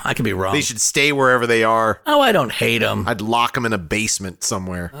know. I could be wrong. they should stay wherever they are. Oh, I don't hate them. I'd lock them in a basement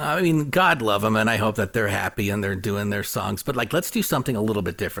somewhere. I mean, God love them, and I hope that they're happy and they're doing their songs. But like, let's do something a little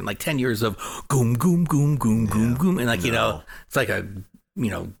bit different. Like 10 years of goom, goom, goom, goom, goom, goom, and like it's like a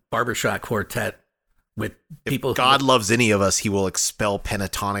barbershop quartet with people. If God loves any of us, he will expel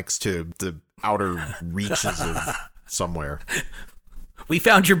pentatonics to the outer reaches of somewhere. We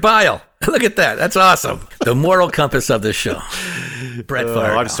found your bile. Look at that. That's awesome. The moral compass of this show. Brett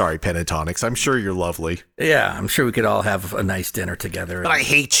Fargo. I'm sorry, pentatonics. I'm sure you're lovely. Yeah, I'm sure we could all have a nice dinner together. But I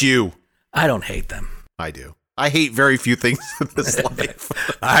hate you. I don't hate them. I do. I hate very few things in this life.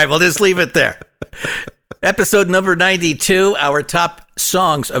 All right, we'll just leave it there. Episode number 92, our top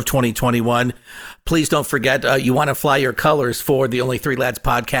songs of 2021. Please don't forget, you want to fly your colors for the Only Three Lads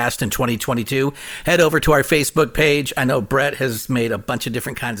podcast in 2022. Head over to our Facebook page. I know Brett has made a bunch of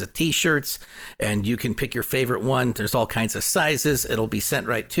different kinds of t-shirts, and you can pick your favorite one. There's all kinds of sizes. It'll be sent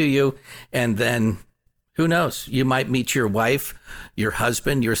right to you. And then, who knows? You might meet your wife, your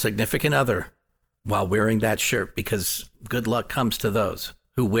husband, your significant other while wearing that shirt, because good luck comes to those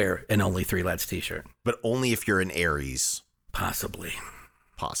who wear an Only Three Lads t-shirt. But only if you're an Aries. Possibly.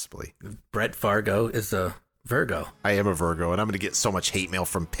 Brett Fargo is a Virgo. I am a Virgo, and I'm going to get so much hate mail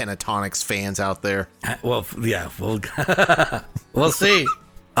from pentatonics fans out there. Well, yeah, we'll see.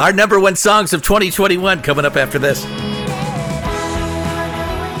 Our number 1 songs of 2021 coming up after this.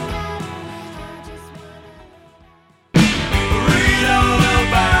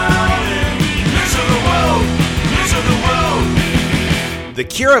 The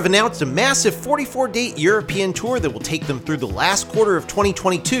Cure have announced a massive 44-date European tour that will take them through the last quarter of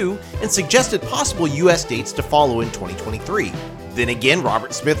 2022 and suggested possible US dates to follow in 2023. Then again,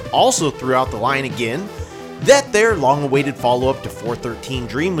 Robert Smith also threw out the line again that their long-awaited follow-up to 413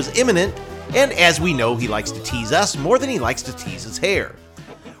 Dream was imminent, and as we know, he likes to tease us more than he likes to tease his hair.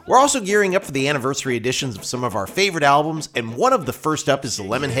 We're also gearing up for the anniversary editions of some of our favorite albums, and one of the first up is the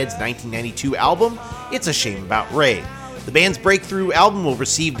Lemonheads' 1992 album, It's a Shame About Ray. The band's breakthrough album will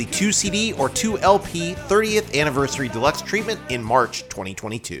receive the 2-CD or 2-LP 30th Anniversary Deluxe treatment in March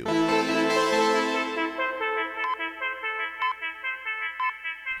 2022.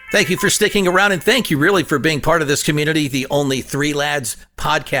 Thank you for sticking around, and thank you really for being part of this community, the Only Three Lads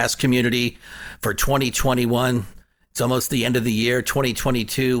podcast community for 2021. It's almost the end of the year,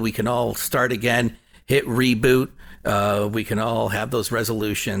 2022. We can all start again, hit reboot. We can all have those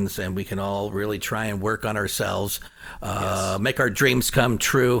resolutions, and we can all really try and work on ourselves, make our dreams come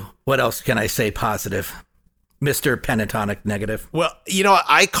true. What else can I say positive? Mr. Pentatonic Negative. Well,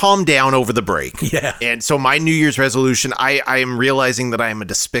 I calmed down over the break. Yeah. And so my New Year's resolution, I am realizing that I am a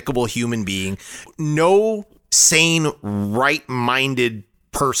despicable human being. No sane, right-minded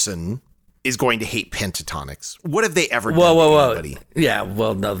person is going to hate pentatonics. What have they ever done to anybody? Yeah,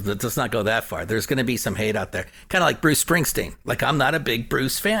 well, no, let's not go that far. There's going to be some hate out there. Kind of like Bruce Springsteen. Like, I'm not a big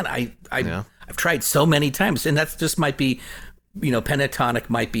Bruce fan. I've tried so many times, and that's just might be,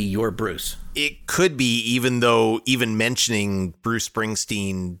 pentatonic might be your Bruce. It could be, even though even mentioning Bruce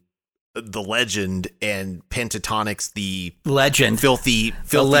Springsteen, the legend, and pentatonics, the legend, filthy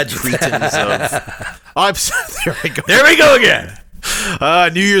cretins of... Oh, there I go. There we go again.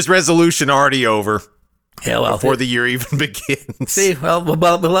 New Year's resolution already over. Yeah, well, before the year even begins. See, well,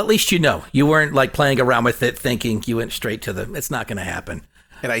 at least you weren't like playing around with it, thinking you went straight to the. It's not going to happen.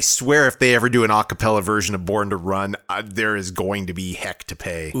 And I swear, if they ever do an a cappella version of Born to Run, there is going to be heck to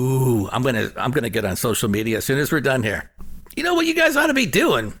pay. Ooh, I'm gonna get on social media as soon as we're done here. You know what you guys ought to be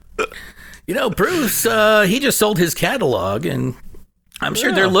doing? Bruce, he just sold his catalog, and I'm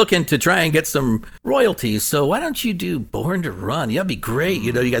sure they're looking to try and get some royalties. So why don't you do Born to Run? That'd be great.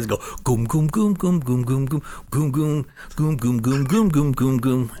 You guys go goom goom goom goom goom goom goom goom goom goom goom goom goom goom goom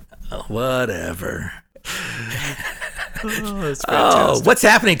goom. Whatever. That's Oh, what's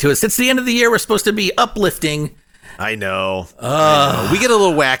happening to us? It's the end of the year. We're supposed to be uplifting. I know. We get a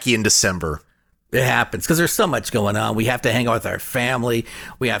little wacky in December. It happens because there's so much going on. We have to hang out with our family.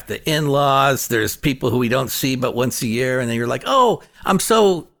 We have the in-laws. There's people who we don't see but once a year. And then you're like, oh, I'm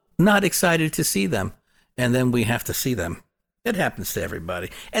so not excited to see them. And then we have to see them. It happens to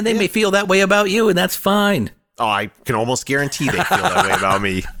everybody. And they may feel that way about you, and that's fine. Oh, I can almost guarantee they feel that way about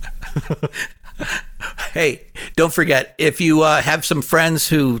me. Hey, don't forget, if you have some friends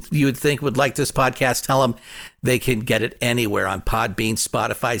who you would think would like this podcast, tell them they can get it anywhere on Podbean,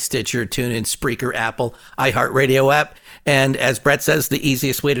 Spotify, Stitcher, TuneIn, Spreaker, Apple, iHeartRadio app. And as Brett says, the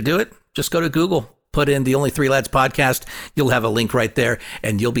easiest way to do it, just go to Google, put in the Only Three Lads podcast. You'll have a link right there,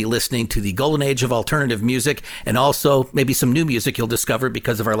 and you'll be listening to the golden age of alternative music, and also maybe some new music you'll discover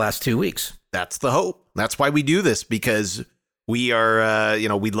because of our last 2 weeks. That's the hope. That's why we do this, because we are,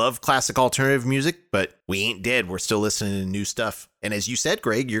 we love classic alternative music, but we ain't dead. We're still listening to new stuff. And as you said,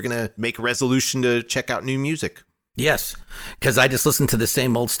 Greg, you're going to make a resolution to check out new music. Yes, because I just listen to the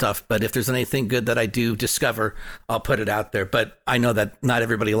same old stuff. But if there's anything good that I do discover, I'll put it out there. But I know that not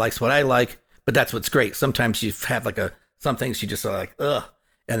everybody likes what I like, but that's what's great. Sometimes you have some things you just are like, ugh.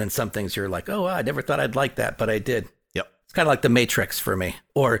 And then some things you're like, oh, I never thought I'd like that, but I did. Yep. It's kind of like The Matrix for me,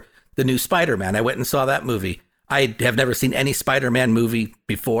 or the new Spider-Man. I went and saw that movie. I have never seen any Spider-Man movie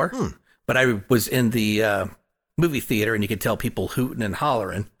before, but I was in the movie theater, and you could tell people hooting and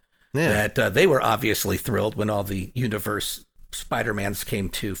hollering that they were obviously thrilled when all the universe Spider-Mans came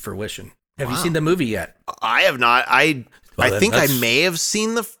to fruition. Have you seen the movie yet? I have not. I think I may have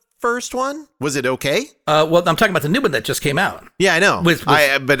seen the first one. Was it okay? Well, I'm talking about the new one that just came out. Yeah, I know.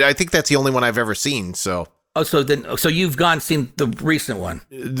 But I think that's the only one I've ever seen, so... Oh, so you've seen the recent one?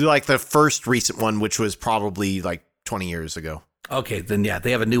 Like the first recent one, which was probably like 20 years ago. Okay, then yeah,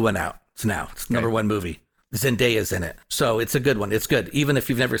 they have a new one out. It's number one movie. Zendaya's in it. So it's a good one. It's good. Even if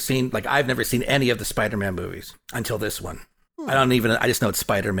you've never seen, I've never seen any of the Spider-Man movies until this one. I just know it's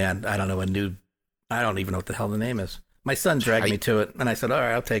Spider-Man. I don't even know what the hell the name is. My son dragged me to it, and I said, all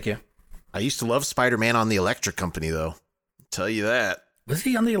right, I'll take you. I used to love Spider-Man on the Electric Company, though. I'll tell you that. Was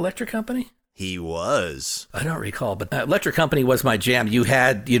he on the Electric Company? He was. I don't recall, but Electric Company was my jam. You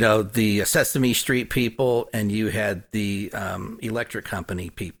had, the Sesame Street people, and you had the Electric Company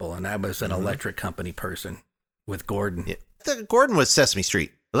people, and I was an Electric Company person with Gordon. Yeah. Gordon was Sesame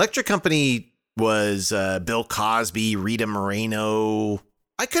Street. Electric Company was Bill Cosby, Rita Moreno.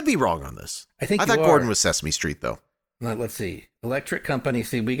 I could be wrong on this. I thought Gordon was Sesame Street, though. Let's see. Electric Company.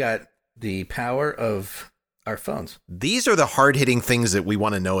 See, we got the power of our phones. These are the hard-hitting things that we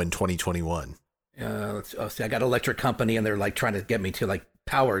want to know in 2021. I got Electric Company, and they're trying to get me to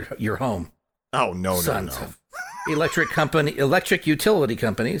power your home. Oh, no. Electric Company, Electric Utility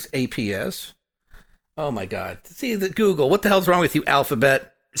Companies, APS. Oh my God. See the Google. What the hell's wrong with you,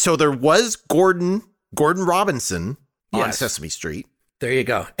 Alphabet? So there was Gordon Robinson on Sesame Street. There you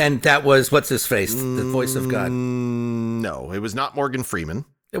go. And that was, what's his face? The voice of God. No, it was not Morgan Freeman.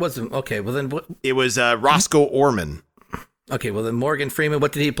 It wasn't. Okay, well then what? It was Roscoe Orman. Okay, well then Morgan Freeman,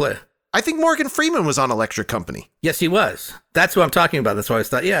 what did he play? I think Morgan Freeman was on Electric Company. Yes, he was. That's what I'm talking about. That's why I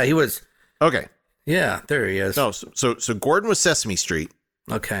thought, yeah, he was. Okay. Yeah, there he is. No, so Gordon was Sesame Street.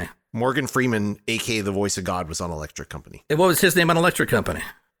 Okay. Morgan Freeman, a.k.a. the voice of God, was on Electric Company. And what was his name on Electric Company?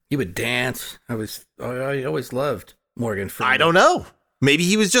 He would dance. I always loved Morgan Freeman. I don't know. Maybe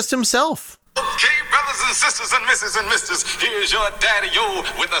he was just himself. Okay, brothers and sisters and misses and misters, here's your daddy, yo,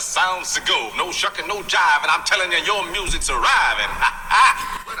 with the sounds to go. No shucking, no jive, and I'm telling you, your music's arriving.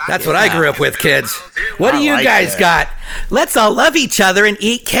 That's what I grew up with, kids. What do you guys got? Let's all love each other and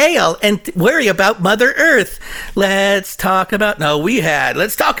eat kale and worry about Mother Earth. Let's talk about... No,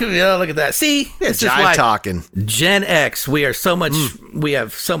 let's talk... look at that. See? It's just jive talking. Gen X, we are so much... We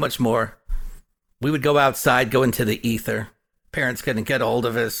have so much more. We would go outside, go into the ether. Parents couldn't get a hold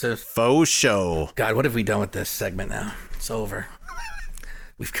of us. Faux show. God, what have we done with this segment now? It's over.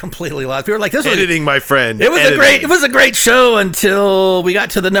 We've completely lost. We were like, this editing, my friend. It was a great show until we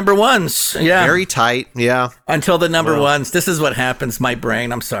got to the number ones. Yeah. Very tight. Yeah. Until the number ones. This is what happens. My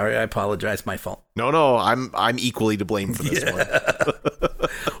brain. I'm sorry. I apologize. My fault. No. I'm equally to blame for this one.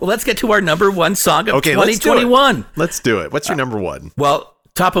 Well, let's get to our number one song of 2021. Let's do it. What's your number one? Well,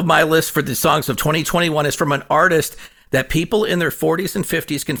 top of my list for the songs of 2021 is from an artist that people in their 40s and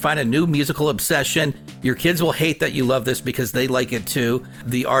 50s can find a new musical obsession. Your kids will hate that you love this because they like it too.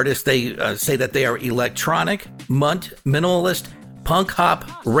 The artists, they say that they are electronic, minimalist, punk hop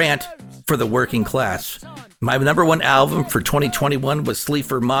rant for the working class. My number one album for 2021 was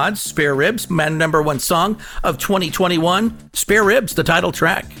Sleeper Mod's Spare Ribs. My number one song of 2021, Spare Ribs, the title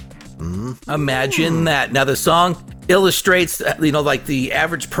track. Imagine that. Now, the song illustrates, like the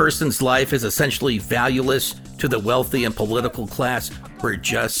average person's life is essentially valueless to the wealthy and political class. We're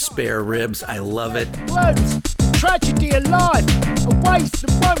just spare ribs. I love it. Words, tragedy of life, a waste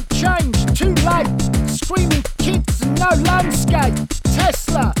that won't change, too late. Screaming kids and no landscape.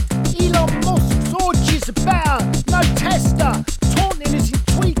 Tesla, Elon Musk's orgies are better, no tester. Taunting us in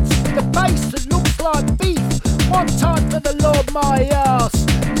tweets with a face that looks like beef. One time for the Lord, my ass.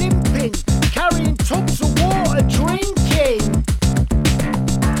 Limping, carrying tubs of water, drinking.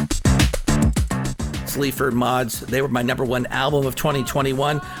 Sleaford Mods, they were my number one album of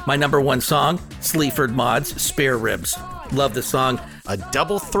 2021. My number one song, Sleaford Mods, Spare Ribs. Love the song. A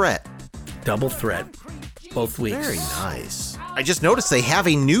double threat. Double threat. Both weeks. Very nice. I just noticed they have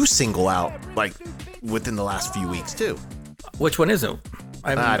a new single out, like, within the last few weeks, too. Which one is it?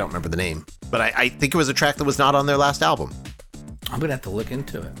 I don't remember the name, but I think it was a track that was not on their last album. I'm going to have to look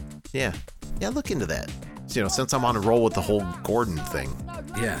into it. Yeah, look into that. So, since I'm on a roll with the whole Gordon thing.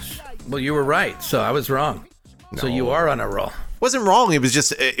 Yes. Well, you were right, so I was wrong. No. So you are on a roll. Wasn't wrong. It was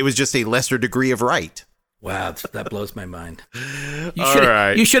just a lesser degree of right. Wow, that blows my mind.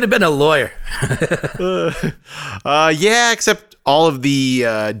 You should have been a lawyer. Yeah, except all of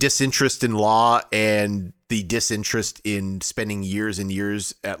the disinterest in law and the disinterest in spending years and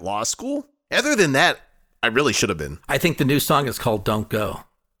years at law school. Other than that, I really should have been. I think the new song is called Don't Go.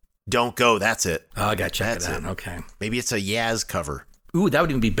 Don't Go, that's it. Oh, I got to check it out. Okay. Maybe it's a Yaz cover. Ooh, that would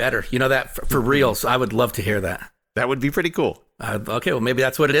even be better. You know that for real. So I would love to hear that. That would be pretty cool. Okay, well, maybe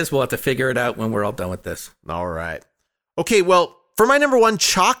that's what it is. We'll have to figure it out when we're all done with this. All right. Okay, well, for my number one,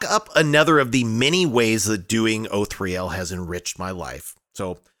 chalk up another of the many ways that doing O3L has enriched my life.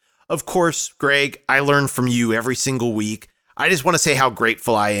 So, of course, Greg, I learn from you every single week. I just want to say how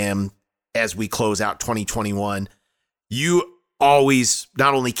grateful I am as we close out 2021. You always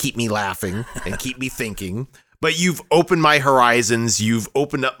not only keep me laughing and keep me thinking, but you've opened my horizons. You've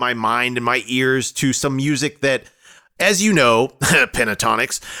opened up my mind and my ears to some music that, as you know,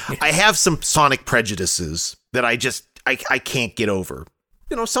 Pentatonics, I have some sonic prejudices that I can't get over.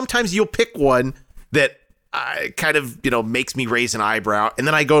 Sometimes you'll pick one that kind of, makes me raise an eyebrow. And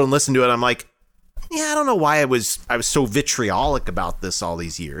then I go and listen to it. I'm like, yeah, I don't know why I was so vitriolic about this all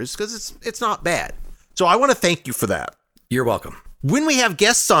these years, because it's not bad. So I want to thank you for that. You're welcome. When we have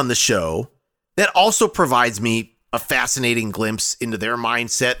guests on the show, that also provides me a fascinating glimpse into their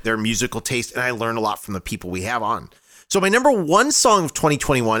mindset, their musical taste, and I learn a lot from the people we have on. So my number one song of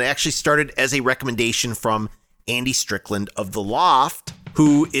 2021 actually started as a recommendation from Andy Strickland of The Loft,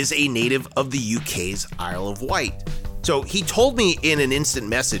 who is a native of the UK's Isle of Wight. So he told me in an instant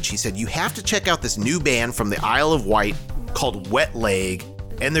message, he said, you have to check out this new band from the Isle of Wight called Wet Leg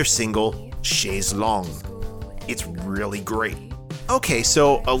and their single, Chaise Longue. It's really great. Okay,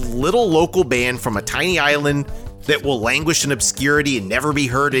 so a little local band from a tiny island that will languish in obscurity and never be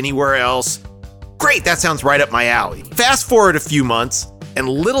heard anywhere else. Great, that sounds right up my alley. Fast forward a few months, and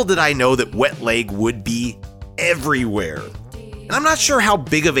little did I know that Wet Leg would be everywhere. And I'm not sure how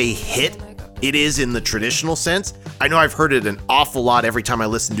big of a hit it is in the traditional sense. I know I've heard it an awful lot every time I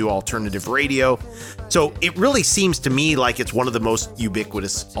listen to alternative radio. So it really seems to me like it's one of the most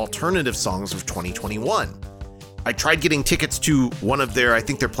ubiquitous alternative songs of 2021. I tried getting tickets to one of their, I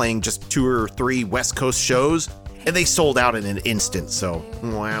think they're playing just 2 or 3 West Coast shows, and they sold out in an instant, so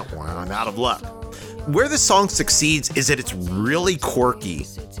I'm out of luck. Where the song succeeds is that it's really quirky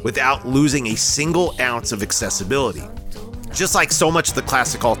without losing a single ounce of accessibility. Just like so much of the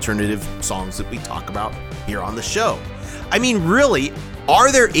classic alternative songs that we talk about here on the show. I mean, really,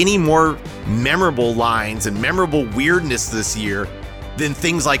 are there any more memorable lines and memorable weirdness this year than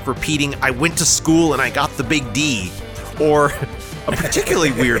things like repeating, I went to school and I got the big D, or a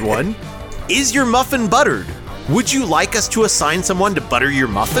particularly weird one, is your muffin buttered? Would you like us to assign someone to butter your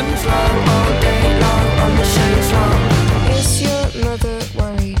muffin? Is your mother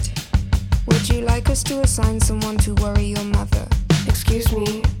worried? Would you like us to assign someone to worry your mother? Excuse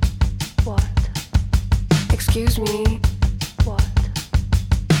me. What? Excuse me. What?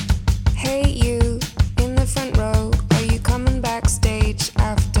 Hey, you in the front row, are you coming backstage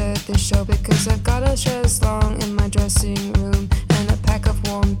after the show? Because I've got a chaise longue in my dressing room and a pack of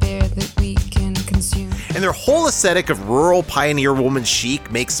warm beer that we can consume. And their whole aesthetic of rural pioneer woman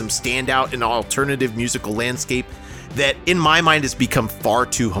chic makes them stand out in an alternative musical landscape that, in my mind, has become far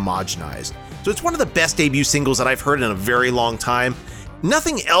too homogenized. So it's one of the best debut singles that I've heard in a very long time.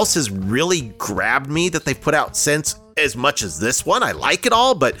 Nothing else has really grabbed me that they've put out since as much as this one. I like it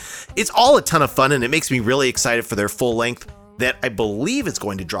all, but it's all a ton of fun, and it makes me really excited for their full length that I believe is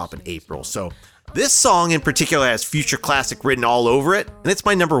going to drop in April. So This song in particular has future classic written all over it, and it's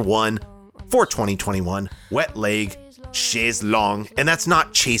my number 1 for 2021, Wet Leg, Chaise Longue, and that's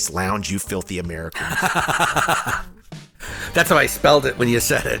not Chase Lounge, you filthy American. That's how I spelled it when you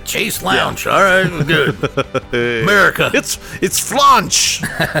said it. Chase Lounge. Yeah. All right, good. America. It's flanche.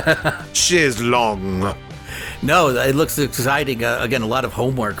 Chaise Longue. No, it looks exciting. Again, a lot of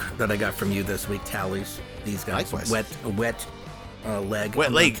homework that I got from you this week, Tallies. These guys. Likewise. Wet leg.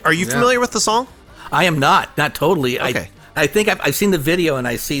 Wet Leg. Are you familiar with the song? I am not totally. Okay. I think I've seen the video and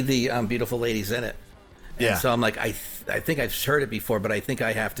I see the beautiful ladies in it. And yeah. so I'm like, I think I've heard it before, but I think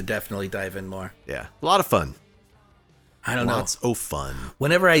I have to definitely dive in more. Yeah. A lot of fun. I don't know. Lots of fun.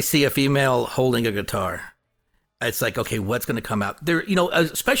 Whenever I see a female holding a guitar, it's like, okay, what's going to come out? There,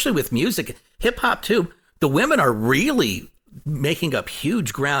 especially with music, hip hop too. The women are really making up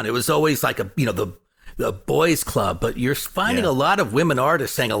huge ground. It was always like the boys club, but you're finding a lot of women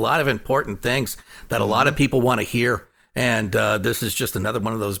artists saying a lot of important things that a lot of people want to hear. And this is just another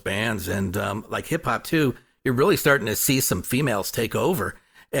one of those bands. And like hip hop too, you're really starting to see some females take over.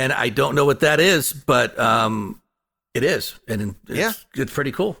 And I don't know what that is, but it is. And it's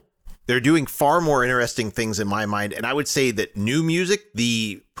pretty cool. They're doing far more interesting things in my mind. And I would say that new music,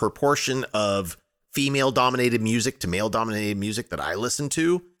 the proportion of female-dominated music to male-dominated music that I listen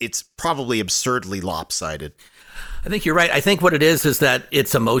to, it's probably absurdly lopsided. I think you're right. I think what it is that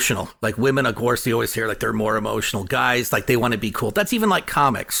it's emotional. Like women, of course, you always hear like they're more emotional. Guys, like they want to be cool. That's even like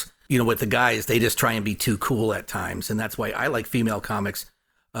comics. With the guys, they just try and be too cool at times. And that's why I like female comics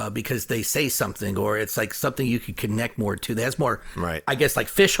because they say something or it's like something you can connect more to. There's more, right. I guess, like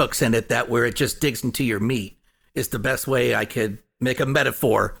fish hooks in it that where it just digs into your meat is the best way I could make a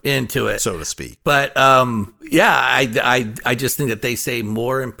metaphor into it, so to speak. But I just think that they say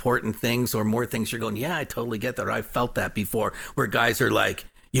more important things or more things you're going, yeah, I totally get that. Or I felt that before, where guys are like,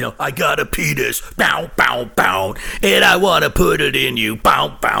 I gotta pee this, bow, bow, bow, and I want to put it in you,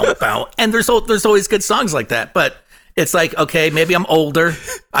 bow, bow, bow. And there's always good songs like that, but it's like, okay, maybe I'm older.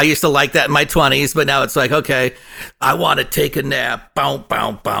 I used to like that in my 20s, but now it's like, okay, I want to take a nap, bow,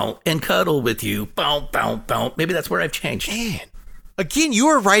 bow, bow, and cuddle with you, bow, bow, bow. Maybe that's where I've changed. Man. Again, you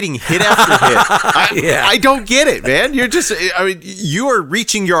are writing hit after hit. I don't get it, man. You are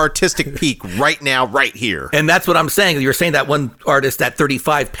reaching your artistic peak right now, right here. And that's what I'm saying. You're saying that one artist at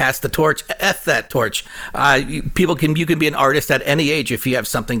 35 passed the torch. F that torch. You can be an artist at any age if you have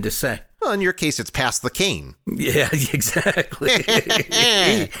something to say. Well, in your case, it's past the cane. Yeah, exactly.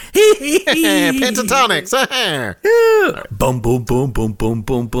 Pentatonics. Boom, boom, boom, boom, boom,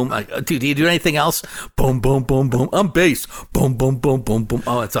 boom, boom. Dude, do you do anything else? Boom, boom, boom, boom. I'm bass. Boom, boom, boom, boom, boom.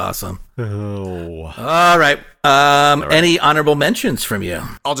 Oh, it's awesome. Oh. All right. Any honorable mentions from you?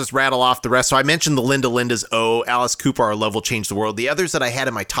 I'll just rattle off the rest. So I mentioned the Linda's Oh, Alice Cooper, Our Love Will Change the World. The others that I had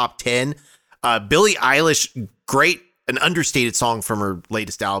in my top 10, Billie Eilish, great. An understated song from her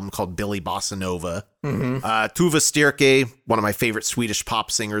latest album called Billy Bossa Nova. Mm-hmm. Tuva Styrke, one of my favorite Swedish pop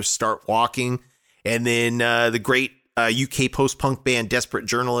singers, Start Walking. And then the great UK post-punk band Desperate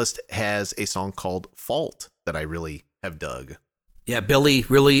Journalist has a song called Fault that I really have dug. Yeah, Billy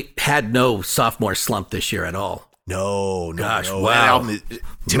really had no sophomore slump this year at all. No. Gosh, no. wow. That album,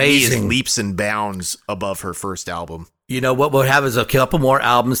 to Amazing. me, is leaps and bounds above her first album. What we'll have is a couple more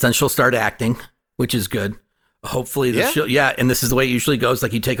albums, then she'll start acting, which is good. Hopefully, and this is the way it usually goes.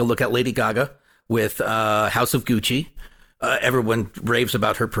 Like you take a look at Lady Gaga with House of Gucci. Everyone raves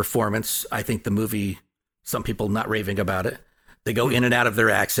about her performance. I think the movie, some people not raving about it. They go in and out of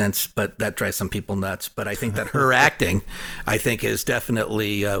their accents, but that drives some people nuts. But I think that her acting, I think, is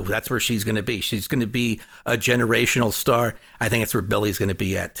definitely, that's where she's going to be. She's going to be a generational star. I think that's where Billy's going to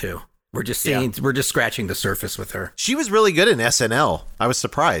be at, too. We're just we're just scratching the surface with her. She was really good in SNL. I was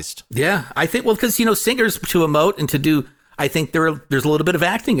surprised. Yeah, I think, because, singers to emote and to do, I think there's a little bit of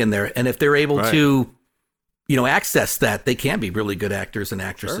acting in there. And if they're able to, access that, they can be really good actors and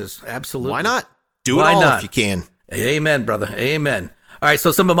actresses. Sure. Absolutely. Why not? Do it all if you can. Amen, brother. Amen. All right,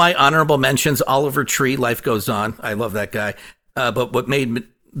 so some of my honorable mentions, Oliver Tree, Life Goes On. I love that guy. But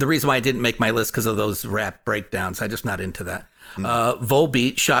the reason why I didn't make my list because of those rap breakdowns. I'm just not into that.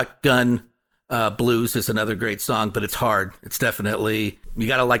 Volbeat, Shotgun Blues is another great song, but it's hard. It's definitely, you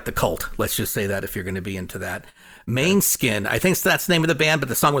got to like the Cult. Let's just say that if you're going to be into that. Mainskin, I think that's the name of the band, but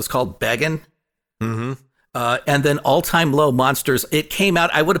the song was called Beggin'. Mm-hmm. And then All Time Low, Monsters. It came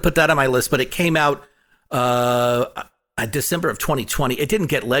out, I would have put that on my list, but it came out December of 2020. It didn't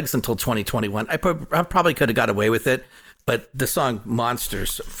get legs until 2021. I probably could have got away with it. But the song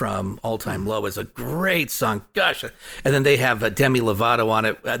Monsters from All Time Low is a great song. Gosh. And then they have Demi Lovato on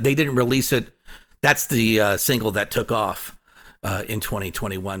it. They didn't release it. That's the single that took off. in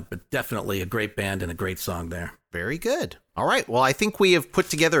 2021, but definitely a great band and a great song there. Very good. All right. Well, I think we have put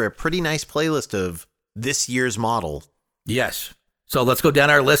together a pretty nice playlist of this year's model. Yes. So let's go down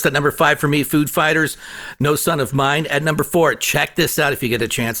our list. At number 5 for me, Food Fighters, No Son of Mine. At number 4, check this out if you get a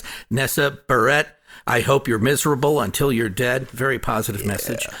chance, Nessa Barrett, I Hope You're Miserable Until You're Dead. Very positive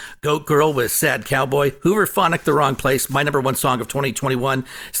message. Goat Girl with Sad Cowboy. Hooverphonic, The Wrong Place. My number 1 song of 2021,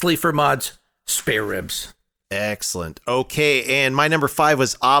 Sleeper Mods, Spare Ribs. Excellent. Okay, and my number 5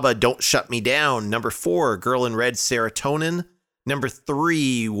 was ABBA, Don't Shut Me Down. Number 4, Girl in Red, Serotonin. Number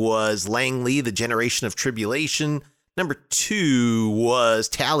 3 was Lang Lee, The Generation of Tribulation. Number 2 was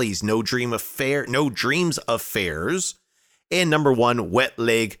Tally's No Dreams Affairs. And number 1, Wet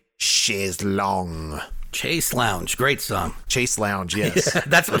Leg, Chaise Longue. Chase Lounge, great song. Chase Lounge, yes. Yeah,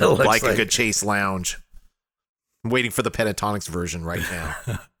 that's what it looks like. Like a good Chase Lounge. I'm waiting for the Pentatonics version right now.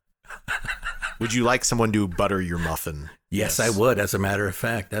 Would you like someone to butter your muffin? Yes, I would, as a matter of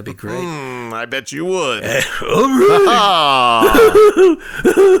fact. That'd be great. I bet you would. All right.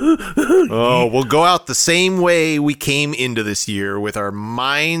 Oh, we'll go out the same way we came into this year, with our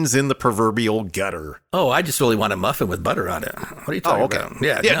minds in the proverbial gutter. Oh, I just really want a muffin with butter on it. What are you talking about?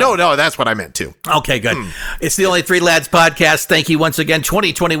 Yeah, no, that's what I meant too. Okay, good. It's the Only Three Lads podcast. Thank you once again.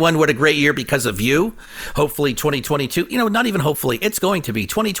 2021, what a great year because of you. Hopefully 2022, not even hopefully, it's going to be.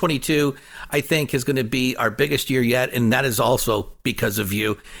 2022, I think, is going to be our biggest year yet, and that is also because of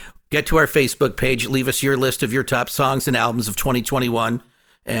you. Get to our Facebook page, leave us your list of your top songs and albums of 2021,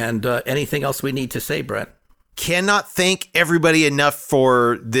 and anything else we need to say, Brett. Cannot thank everybody enough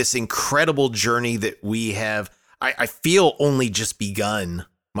for this incredible journey that we have, I feel, only just begun,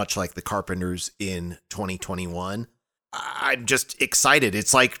 much like the Carpenters in 2021. I'm just excited.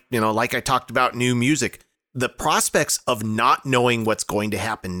 It's like, like I talked about new music, the prospects of not knowing what's going to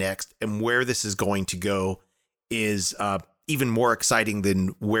happen next and where this is going to go is even more exciting than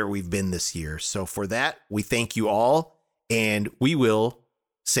where we've been this year. So for that, we thank you all, and we will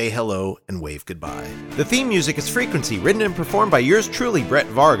say hello and wave goodbye. The theme music is Frequency, written and performed by yours truly, Brett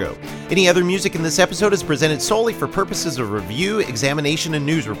Vargo. Any other music in this episode is presented solely for purposes of review, examination, and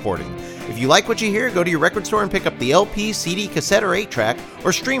news reporting. If you like what you hear, go to your record store and pick up the LP, CD, cassette, or 8-track,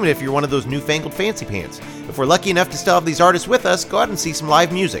 or stream it if you're one of those newfangled fancy pants. If we're lucky enough to still have these artists with us, go out and see some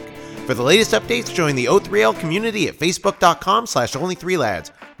live music. For the latest updates, join the O3L community at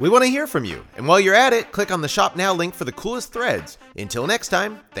facebook.com/only3lads. We want to hear from you. And while you're at it, click on the Shop Now link for the coolest threads. Until next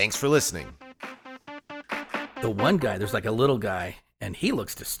time, thanks for listening. The one guy, there's like a little guy, and he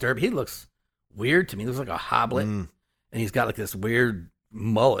looks disturbed. He looks weird to me. He looks like a hoblet, and he's got like this weird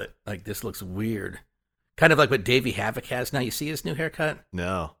mullet. Like, this looks weird. Kind of like what Davey Havoc has now. You see his new haircut?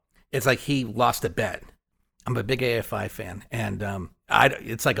 No. It's like he lost a bet. I'm a big AFI fan, and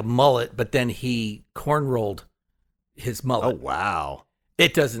it's like a mullet, but then he cornrowed his mullet. Oh, wow.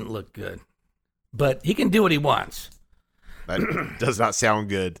 It doesn't look good, but he can do what he wants. That does not sound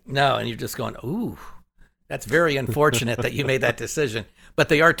good. No, and you're just going, ooh, that's very unfortunate that you made that decision. But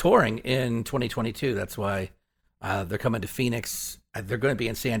they are touring in 2022. That's why they're coming to Phoenix. They're going to be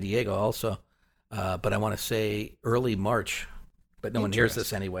in San Diego also, but I want to say early March, but no one hears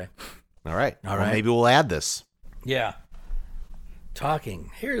this anyway. All right. All well, right. Maybe we'll add this. Yeah. Talking.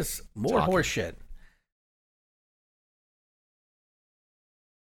 Here's more horse shit.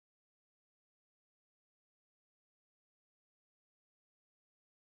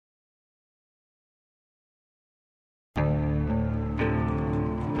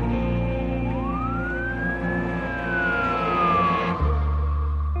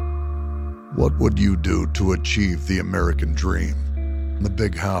 What would you do to achieve the American dream? The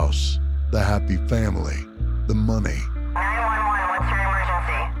big house, the happy family, the money. 911, what's your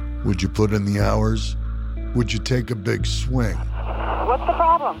emergency? Would you put in the hours? Would you take a big swing? What's the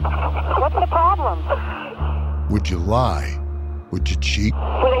problem? What's the problem? Would you lie? Would you cheat?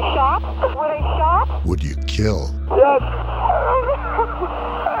 Were they shot? Were they shot? Would you kill? Yes.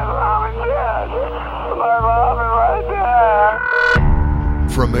 My mom is dead. My mom is right there.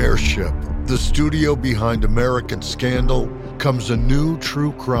 From Airship, the studio behind American Scandal, comes a new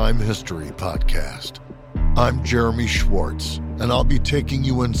true crime history podcast. I'm Jeremy Schwartz, and I'll be taking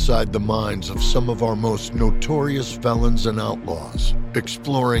you inside the minds of some of our most notorious felons and outlaws,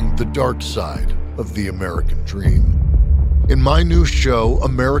 exploring the dark side of the American dream. In my new show,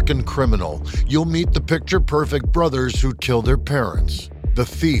 American Criminal, you'll meet the picture-perfect brothers who killed their parents, the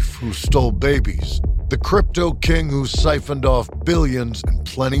thief who stole babies, the crypto king who siphoned off billions, and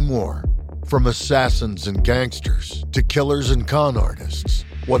plenty more. From assassins and gangsters to killers and con artists.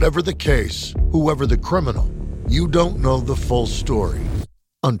 Whatever the case, whoever the criminal, you don't know the full story.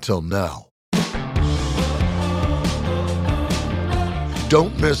 Until now.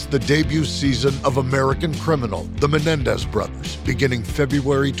 Don't miss the debut season of American Criminal, The Menendez Brothers, beginning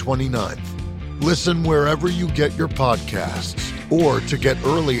February 29th. Listen wherever you get your podcasts, or to get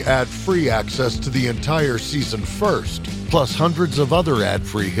early ad-free access to the entire season first, plus hundreds of other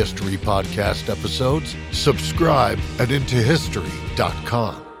ad-free history podcast episodes, subscribe at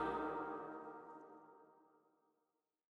IntoHistory.com.